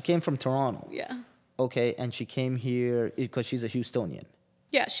Dallas. She came from Toronto. Yeah. Okay, and she came here because she's a Houstonian.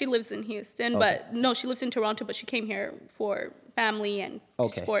 Yeah, she lives in Houston, but no, she lives in Toronto, but she came here for family and to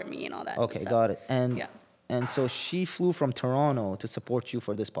support me and all that. Okay, got it. And so she flew from Toronto to support you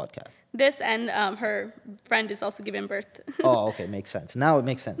for this podcast. This and her friend is also giving birth. Oh, okay, makes sense. Now it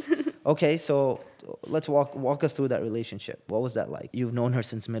makes sense. Okay, so let's walk us through that relationship. What was that like? You've known her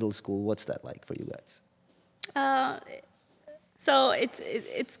since middle school. What's that like for you guys? So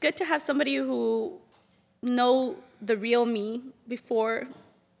it's good to have somebody who know the real me before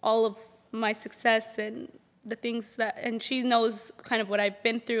all of my success and the things and she knows kind of what I've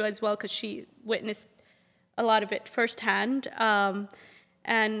been through as well, because she witnessed a lot of it firsthand.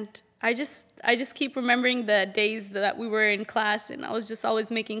 And I just keep remembering the days that we were in class, and I was just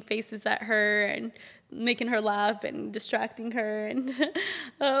always making faces at her and making her laugh and distracting her. And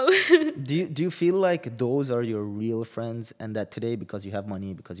do you feel like those are your real friends, and that today, because you have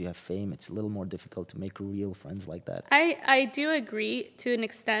money, because you have fame, it's a little more difficult to make real friends like that? I do agree to an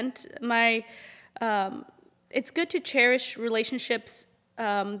extent. It's good to cherish relationships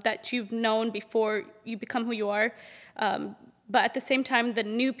that you've known before you become who you are. But at the same time, the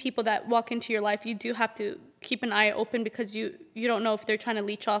new people that walk into your life, you do have to keep an eye open, because you don't know if they're trying to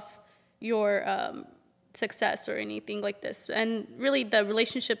leech off your success or anything like this. And really, the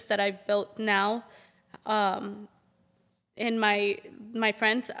relationships that I've built now in my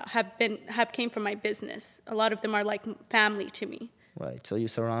friends have came from my business. A lot of them are like family to me. Right. So you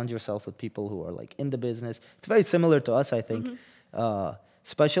surround yourself with people who are in the business. It's very similar to us, I think. Mm-hmm.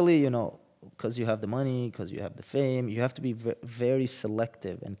 Especially, because you have the money, because you have the fame, you have to be very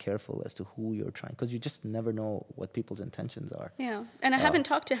selective and careful as to who you're trying, because you just never know what people's intentions are. Yeah. And I haven't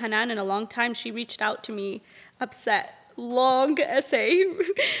talked to Hanan in a long time. She reached out to me upset, long essay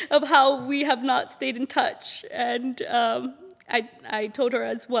of how we have not stayed in touch. And I told her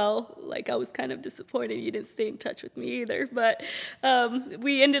as well, I was kind of disappointed you didn't stay in touch with me either. But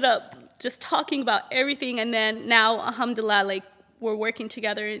we ended up just talking about everything. And then now, alhamdulillah, we're working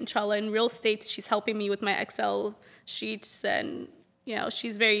together, inshallah, in real estate. She's helping me with my Excel sheets, and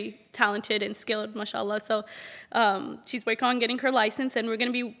she's very talented and skilled, mashallah. So she's working on getting her license, and we're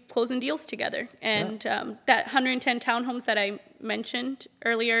going to be closing deals together. And that 110 townhomes that I mentioned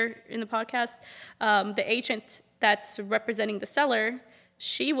earlier in the podcast, the agent that's representing the seller,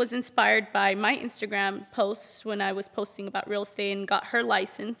 she was inspired by my Instagram posts when I was posting about real estate, and got her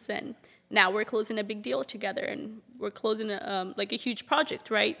license, and now we're closing a big deal together, and we're closing a huge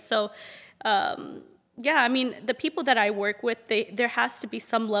project, right? So, I mean, the people that I work with, there has to be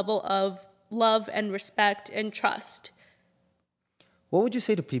some level of love and respect and trust. What would you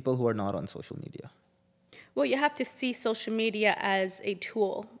say to people who are not on social media? Well, you have to see social media as a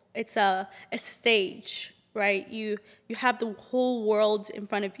tool. It's a stage, right? You have the whole world in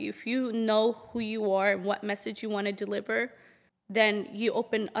front of you. If you know who you are and what message you want to deliver, then you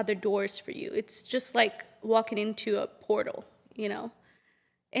open other doors for you. It's just like walking into a portal, you know?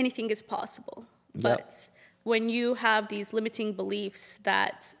 Anything is possible. Yep. But when you have these limiting beliefs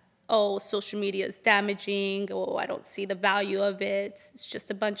that, oh, social media is damaging, oh, I don't see the value of it, it's just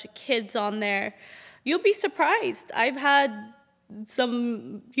a bunch of kids on there, you'll be surprised. I've had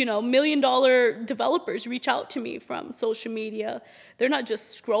some, $1 million developers reach out to me from social media. They're not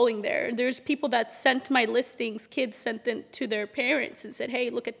just scrolling there. There's people that sent my listings, kids sent them to their parents and said, hey,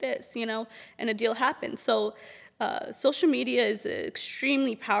 look at this, and a deal happened. So social media is an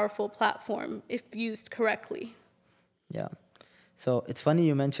extremely powerful platform if used correctly. Yeah. So it's funny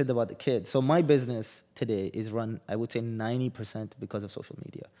you mentioned about the kids. So my business today is run, I would say 90% because of social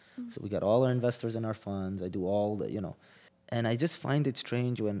media. Mm-hmm. So we got all our investors in our funds. I do all the, and I just find it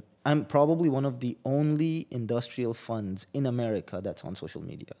strange when I'm probably one of the only industrial funds in America that's on social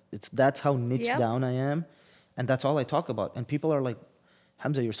media. That's how niched down I am. And that's all I talk about. And people are like,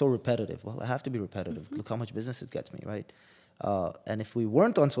 Hamza, you're so repetitive. Well, I have to be repetitive. Mm-hmm. Look how much business it gets me, right? And if we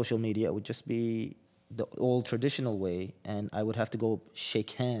weren't on social media, it would just be the old traditional way. And I would have to go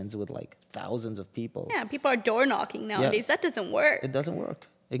shake hands with like thousands of people. Yeah, people are door knocking nowadays. Yeah. That doesn't work. It doesn't work.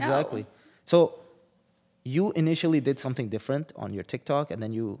 Exactly. No. So you initially did something different on your TikTok, and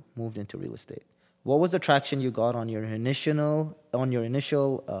then you moved into real estate. What was the traction you got on your initial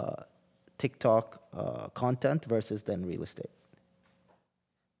TikTok content versus then real estate?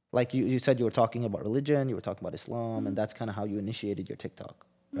 Like you said, you were talking about religion, you were talking about Islam, mm-hmm. and that's kind of how you initiated your TikTok,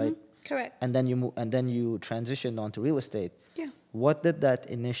 right? Mm-hmm. Correct. And then you transitioned onto real estate. Yeah. What did that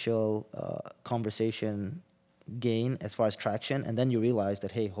initial conversation gain as far as traction, and then you realized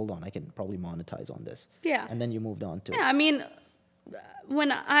that, hey, hold on, I can probably monetize on this. Yeah. And then you moved on to. Yeah, I mean,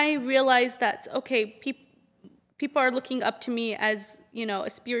 when I realized that, okay, people are looking up to me as, a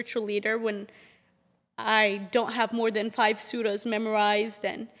spiritual leader when I don't have more than 5 surahs memorized,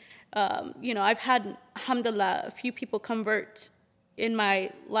 and, I've had, alhamdulillah, a few people convert in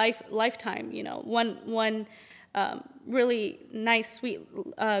my lifetime, one really nice, sweet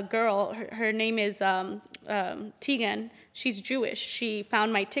girl, her name is Tegan. She's Jewish. She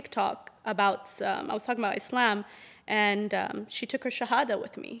found my TikTok about, I was talking about Islam, and she took her shahada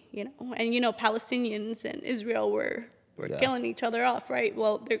with me, And, Palestinians and Israel were killing each other off, right?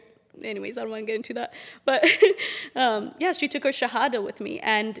 Well, anyways, I don't want to get into that. But, she took her shahada with me.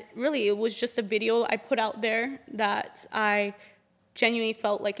 And really, it was just a video I put out there that I genuinely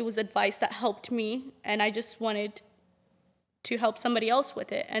felt like it was advice that helped me, and I just wanted to help somebody else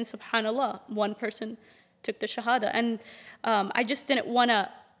with it. And subhanallah, one person took the shahada. And I just didn't want to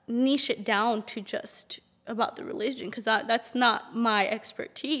niche it down to just about the religion, because that's not my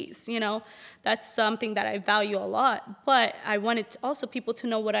expertise, That's something that I value a lot. But I wanted also people to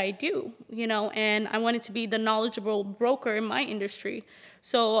know what I do, and I wanted to be the knowledgeable broker in my industry.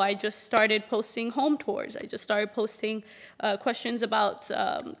 So I just started posting home tours. I just started posting questions about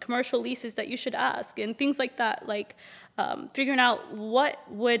commercial leases that you should ask and things like that, like figuring out what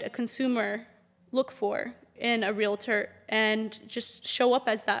would a consumer look for in a realtor and just show up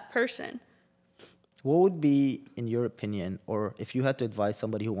as that person. What would be, in your opinion, or if you had to advise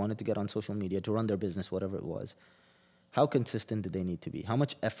somebody who wanted to get on social media to run their business, whatever it was, how consistent did they need to be? How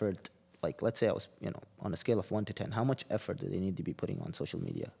much effort, like let's say I was, on a scale of 1 to 10, how much effort do they need to be putting on social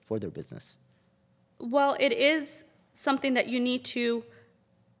media for their business? Well, it is something that you need to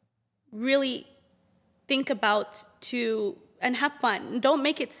really think about and have fun. Don't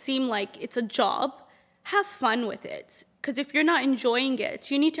make it seem like it's a job. Have fun with it. Because if you're not enjoying it,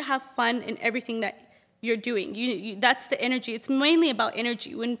 you need to have fun in everything that you're doing. That's the energy. It's mainly about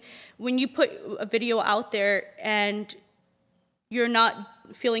energy. When you put a video out there and you're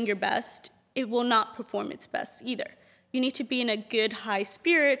not feeling your best, it will not perform its best either. You need to be in a good, high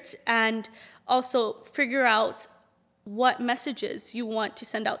spirit, and also figure out what messages you want to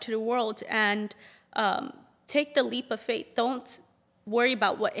send out to the world, and take the leap of faith. Don't worry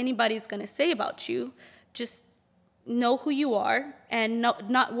about what anybody's going to say about you. Just know who you are and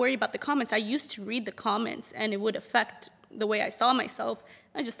not worry about the comments. I used to read the comments, and it would affect the way I saw myself.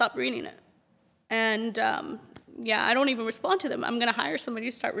 I just stopped reading it. And I don't even respond to them. I'm going to hire somebody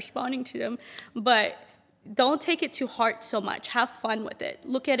to start responding to them. But don't take it to heart so much. Have fun with it.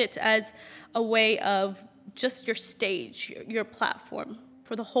 Look at it as a way of just your stage, your platform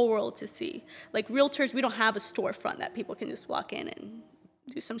for the whole world to see. Like realtors, we don't have a storefront that people can just walk in and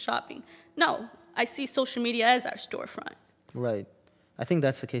do some shopping. No, I see social media as our storefront. Right. I think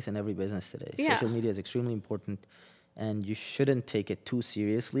that's the case in every business today. Yeah. Social media is extremely important, and you shouldn't take it too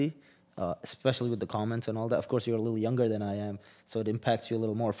seriously, especially with the comments and all that. Of course, you're a little younger than I am, so it impacts you a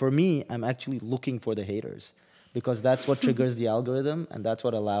little more. For me, I'm actually looking for the haters, because that's what triggers the algorithm, and that's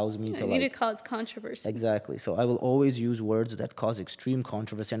what allows me to You need to cause controversy. Exactly. So I will always use words that cause extreme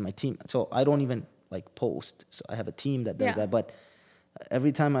controversy on my team. So I don't even like post. So I have a team that does that. But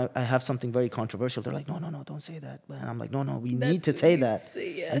every time I have something very controversial, they're like, no, don't say that. And I'm like, no, we need to say that.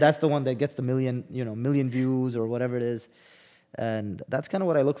 And that's the one that gets the million views or whatever it is. And that's kind of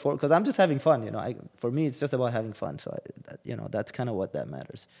what I look for, because I'm just having fun. For me, it's just about having fun. So that's kind of what that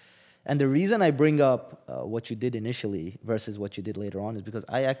matters. And the reason I bring up what you did initially versus what you did later on is because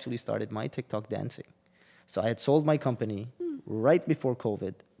I actually started my TikTok dancing. So I had sold my company right before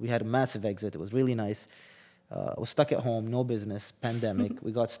COVID. We had a massive exit. It was really nice. I was stuck at home, no business, pandemic.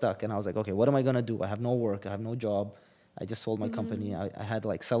 We got stuck. And I was like, okay, what am I going to do? I have no work. I have no job. I just sold my company. I had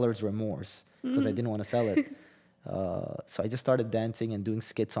like seller's remorse because I didn't want to sell it. So I just started dancing and doing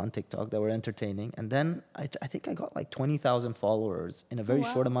skits on TikTok that were entertaining. And then I think I got like 20,000 followers in a very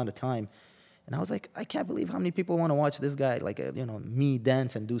short amount of time. And I was like, I can't believe how many people want to watch this guy, like, me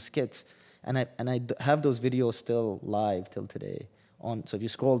dance and do skits. And I have those videos still live till today. So if you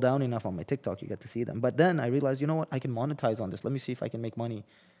scroll down enough on my TikTok, you get to see them. But then I realized, you know what, I can monetize on this. Let me see if I can make money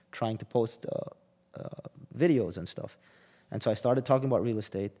trying to post videos and stuff. And so I started talking about real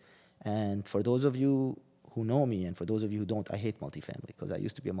estate. And for those of you who know me, and for those of you who don't, I hate multifamily, because I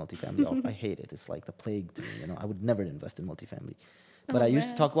used to be a multifamily. I hate it. It's like the plague to me. I would never invest in multifamily. But I used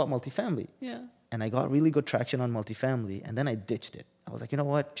to talk about multifamily. Yeah. And I got really good traction on multifamily, and then I ditched it. I was like, you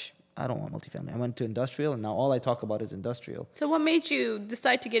know what? I don't want multifamily. I went to industrial, and now all I talk about is industrial. So what made you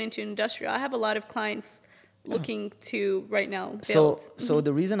decide to get into industrial? I have a lot of clients looking to right now build. So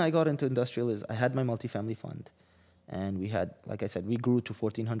the reason I got into industrial is I had my multifamily fund. And we had, like I said, we grew to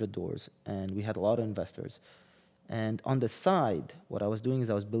 1,400 doors, and we had a lot of investors. And on the side, what I was doing is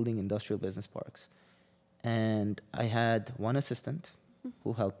I was building industrial business parks. And I had one assistant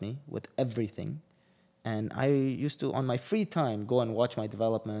who helped me with everything. And I used to, on my free time, go and watch my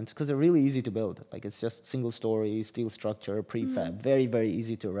developments, because they're really easy to build. Like, it's just single story, steel structure, prefab, very, very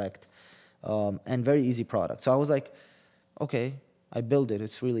easy to erect, and very easy product. So I was like, okay, I build it.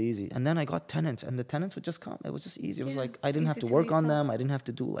 It's really easy. And then I got tenants, and the tenants would just come. It was just easy. It was like, I didn't have to work on them. I didn't have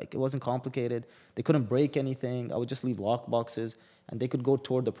to do, it wasn't complicated. They couldn't break anything. I would just leave lock boxes, and they could go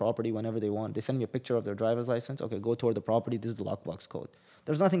toward the property whenever they want. They send me a picture of their driver's license. Okay, go toward the property. This is the lockbox code.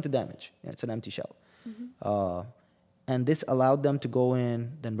 There's nothing to damage. It's an empty shell. And this allowed them to go in,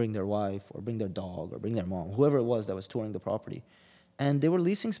 then bring their wife, or bring their dog, or bring their mom, whoever it was that was touring the property. And they were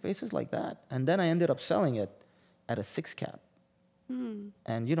leasing spaces like that. And then I ended up selling it at a 6 cap.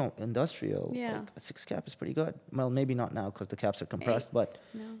 And industrial, a 6 cap is pretty good. Well, maybe not now because the caps are compressed, but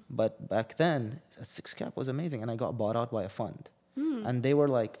back then a 6 cap was amazing, and I got bought out by a fund. And they were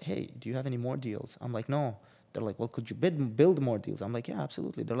like, "Hey, do you have any more deals?" I'm like, "No." They're like, "Well, could you build more deals?" I'm like, "Yeah,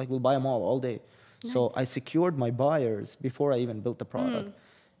 absolutely." They're like, "We'll buy them all day." Nice. So I secured my buyers before I even built the product.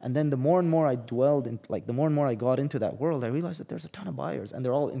 And then the more and more I the more and more I got into that world, I realized that there's a ton of buyers, and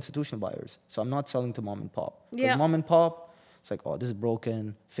they're all institutional buyers. So I'm not selling to mom and pop. Yeah. Mom and pop, it's like, oh, this is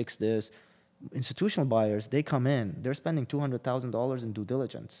broken, fix this. Institutional buyers, they come in, they're spending $200,000 in due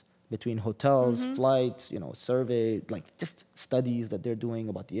diligence between hotels, flights, survey, just studies that they're doing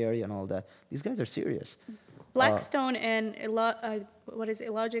about the area and all that. These guys are serious. Blackstone and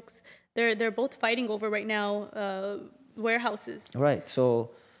Illogics, they're both fighting over right now warehouses. Right.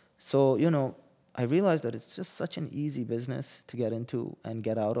 So I realized that it's just such an easy business to get into and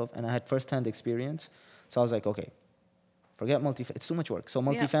get out of, and I had firsthand experience. So I was like, okay, forget multifamily. It's too much work. So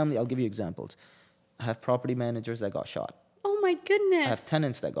multifamily, I'll give you examples. I have property managers that got shot. Oh my goodness. I have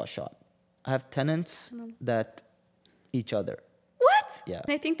tenants that got shot. I have tenants that each other. What? Yeah.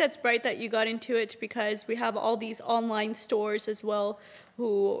 And I think that's bright that you got into it, because we have all these online stores as well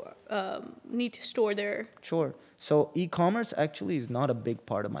who need to store their... Sure. So e-commerce actually is not a big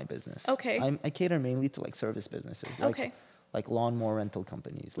part of my business. Okay. I cater mainly to service businesses. Like lawnmower rental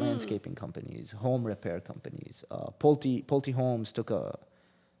companies, landscaping companies, home repair companies. Pulte Homes took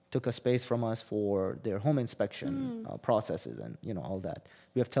a space from us for their home inspection processes and all that.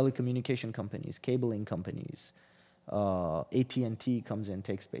 We have telecommunication companies, cabling companies. AT&T comes in,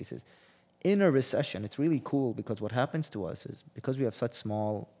 takes spaces. In a recession, it's really cool, because what happens to us is, because we have such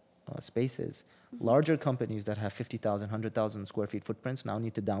small spaces, larger companies that have 50,000, 100,000 square feet footprints now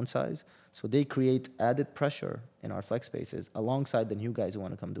need to downsize. So they create added pressure in our flex spaces alongside the new guys who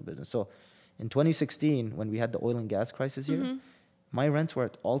want to come do business. So in 2016, when we had the oil and gas crisis here, my rents were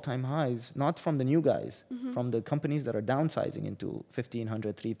at all-time highs, not from the new guys, from the companies that are downsizing into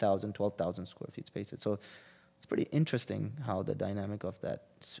 1,500, 3,000, 12,000 square feet spaces. So it's pretty interesting how the dynamic of that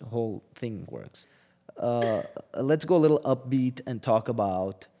whole thing works. Let's go a little upbeat and talk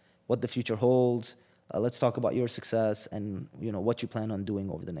about what the future holds. Let's talk about your success and what you plan on doing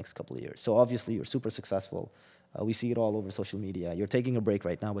over the next couple of years. So obviously you're super successful. We see it all over social media. You're taking a break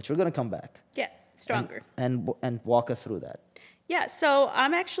right now, but you're going to come back. Yeah, stronger. And walk us through that. Yeah, so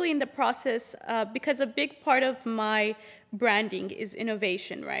I'm actually in the process, because a big part of my branding is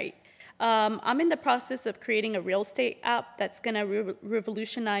innovation, right? I'm in the process of creating a real estate app that's going to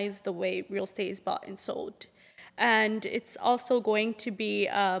revolutionize the way real estate is bought and sold. And it's also going to be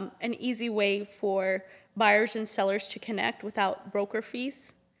an easy way for buyers and sellers to connect without broker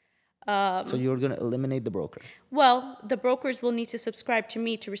fees. So you're going to eliminate the broker? Well, the brokers will need to subscribe to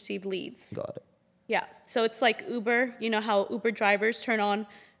me to receive leads. Got it. Yeah, so it's like Uber. You know how Uber drivers turn on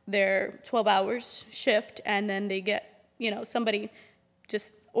their 12 hours shift and then they get, somebody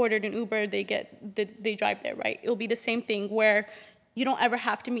just ordered an Uber, they drive there, right? It'll be the same thing where you don't ever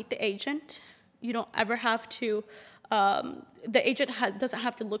have to meet the agent. You don't ever have to, the agent doesn't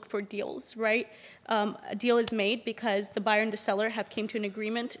have to look for deals, right? A deal is made because the buyer and the seller have came to an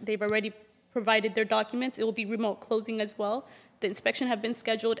agreement. They've already provided their documents. It will be remote closing as well. The inspection have been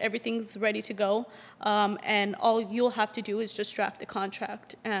scheduled. Everything's ready to go. And all you'll have to do is just draft the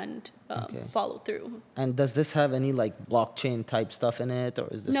contract and follow through. And does this have any blockchain type stuff in it, or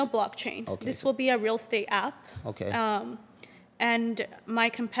is this? No blockchain. Okay. This will be a real estate app. Okay. And my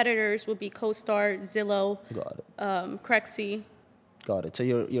competitors will be CoStar, Zillow, Got it. Crexy. Got it. So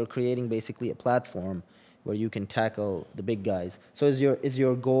you're creating basically a platform where you can tackle the big guys. So is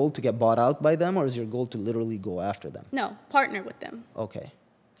your goal to get bought out by them, or is your goal to literally go after them? No, partner with them. Okay.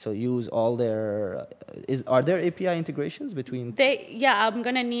 So use all their are there API integrations between? I'm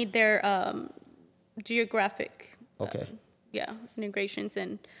gonna need their geographic. Okay. Integrations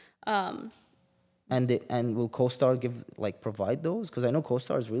and. And will CoStar provide those? Because I know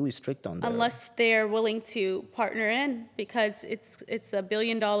CoStar is really strict on that. Unless they're willing to partner in, because it's a $1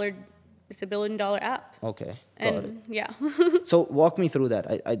 billion app. Okay. Got it. Yeah. So walk me through that.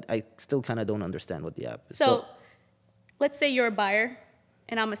 I still kind of don't understand what the app is. So let's say you're a buyer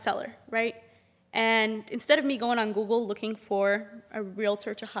and I'm a seller, right? And instead of me going on Google looking for a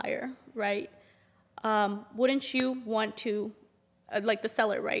realtor to hire, right? Wouldn't you want to, like the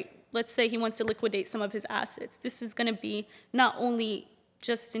seller, right? Let's say he wants to liquidate some of his assets. This is going to be not only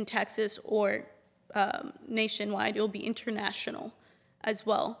just in Texas or nationwide, it will be international as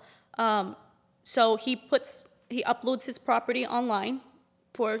well. So he uploads his property online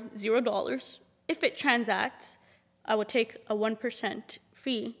for $0. If it transacts, I would take a 1%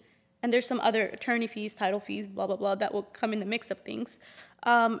 fee. And there's some other attorney fees, title fees, blah, blah, blah, that will come in the mix of things.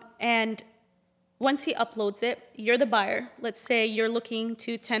 And once he uploads it, you're the buyer. Let's say you're looking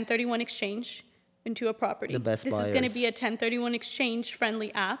to 1031 exchange into a property. The best This buyers. is going to be a 1031 exchange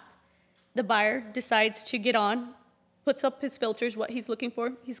friendly app. The buyer decides to get on, puts up his filters, what he's looking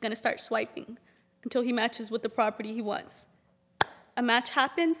for. He's going to start swiping until he matches with the property he wants. A match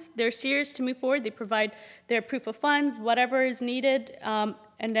happens. They're serious to move forward. They provide their proof of funds, whatever is needed. And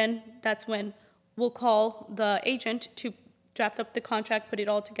then that's when we'll call the agent to draft up the contract, put it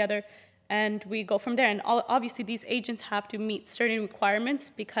all together, and we go from there. And obviously, these agents have to meet certain requirements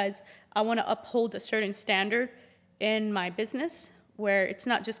because I want to uphold a certain standard in my business where it's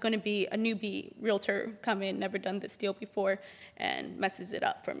not just going to be a newbie realtor come in, never done this deal before, and messes it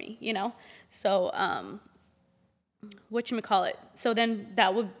up for me, So, whatchamacallit. So then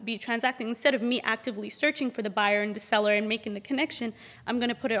that would be transacting. Instead of me actively searching for the buyer and the seller and making the connection, I'm going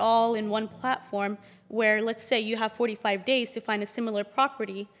to put it all in one platform where, let's say you have 45 days to find a similar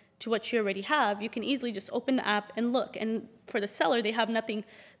property to what you already have. You can easily just open the app and look. And for the seller, they have nothing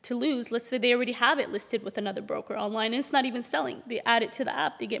to lose. Let's say they already have it listed with another broker online and it's not even selling. They add it to the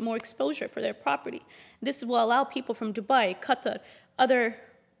app. They get more exposure for their property. This will allow people from Dubai, Qatar, other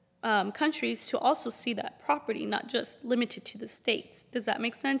countries to also see that property, not just limited to the States. Does that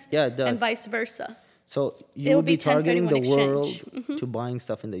make sense? Yeah, it does. And vice versa. So you will be targeting the 1031 world exchange. to buying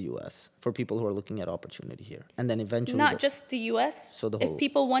stuff in the U.S. for people who are looking at opportunity here. And then eventually... Not just the U.S. So the whole... If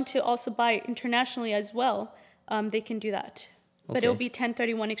people want to also buy internationally as well, they can do that. But Okay. it'll be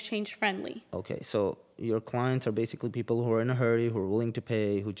 1031 exchange friendly. Okay, so your clients are basically people who are in a hurry, who are willing to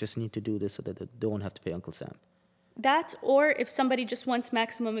pay, who just need to do this so that they don't have to pay Uncle Sam. That, or if somebody just wants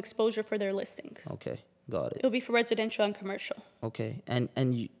maximum exposure for their listing. Okay, got it. It'll be for residential and commercial. Okay,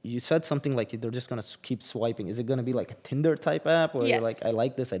 and you said something like they're just going to keep swiping. Is it going to be like a Tinder type app where you're like, Yes. I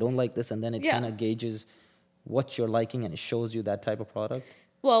like this, I don't like this, and then it Yeah. kind of gauges what you're liking and it shows you that type of product?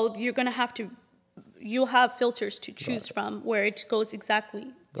 Well, you'll have filters to choose from where it goes exactly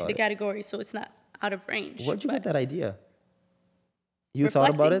to the category, so it's not out of range. Where'd you get that idea? You thought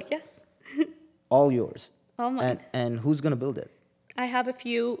about it? Yes. All yours. All mine. And who's going to build it? I have a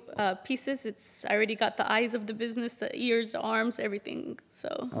few pieces. I already got the eyes of the business, the ears, the arms, everything.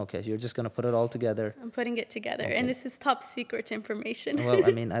 So Okay, so you're just going to put it all together. I'm putting it together. Okay. And this is top secret information. Well,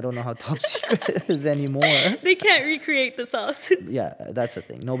 I mean, I don't know how top secret it is anymore. They can't recreate the sauce. Yeah, that's the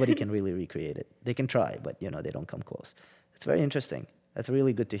thing. Nobody can really recreate it. They can try, but they don't come close. It's very interesting. That's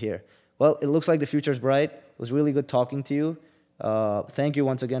really good to hear. Well, it looks like the future's bright. It was really good talking to you. Thank you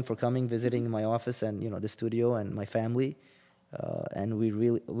once again for coming, visiting my office and the studio and my family. And we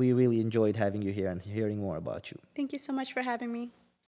really enjoyed having you here and hearing more about you. Thank you so much for having me.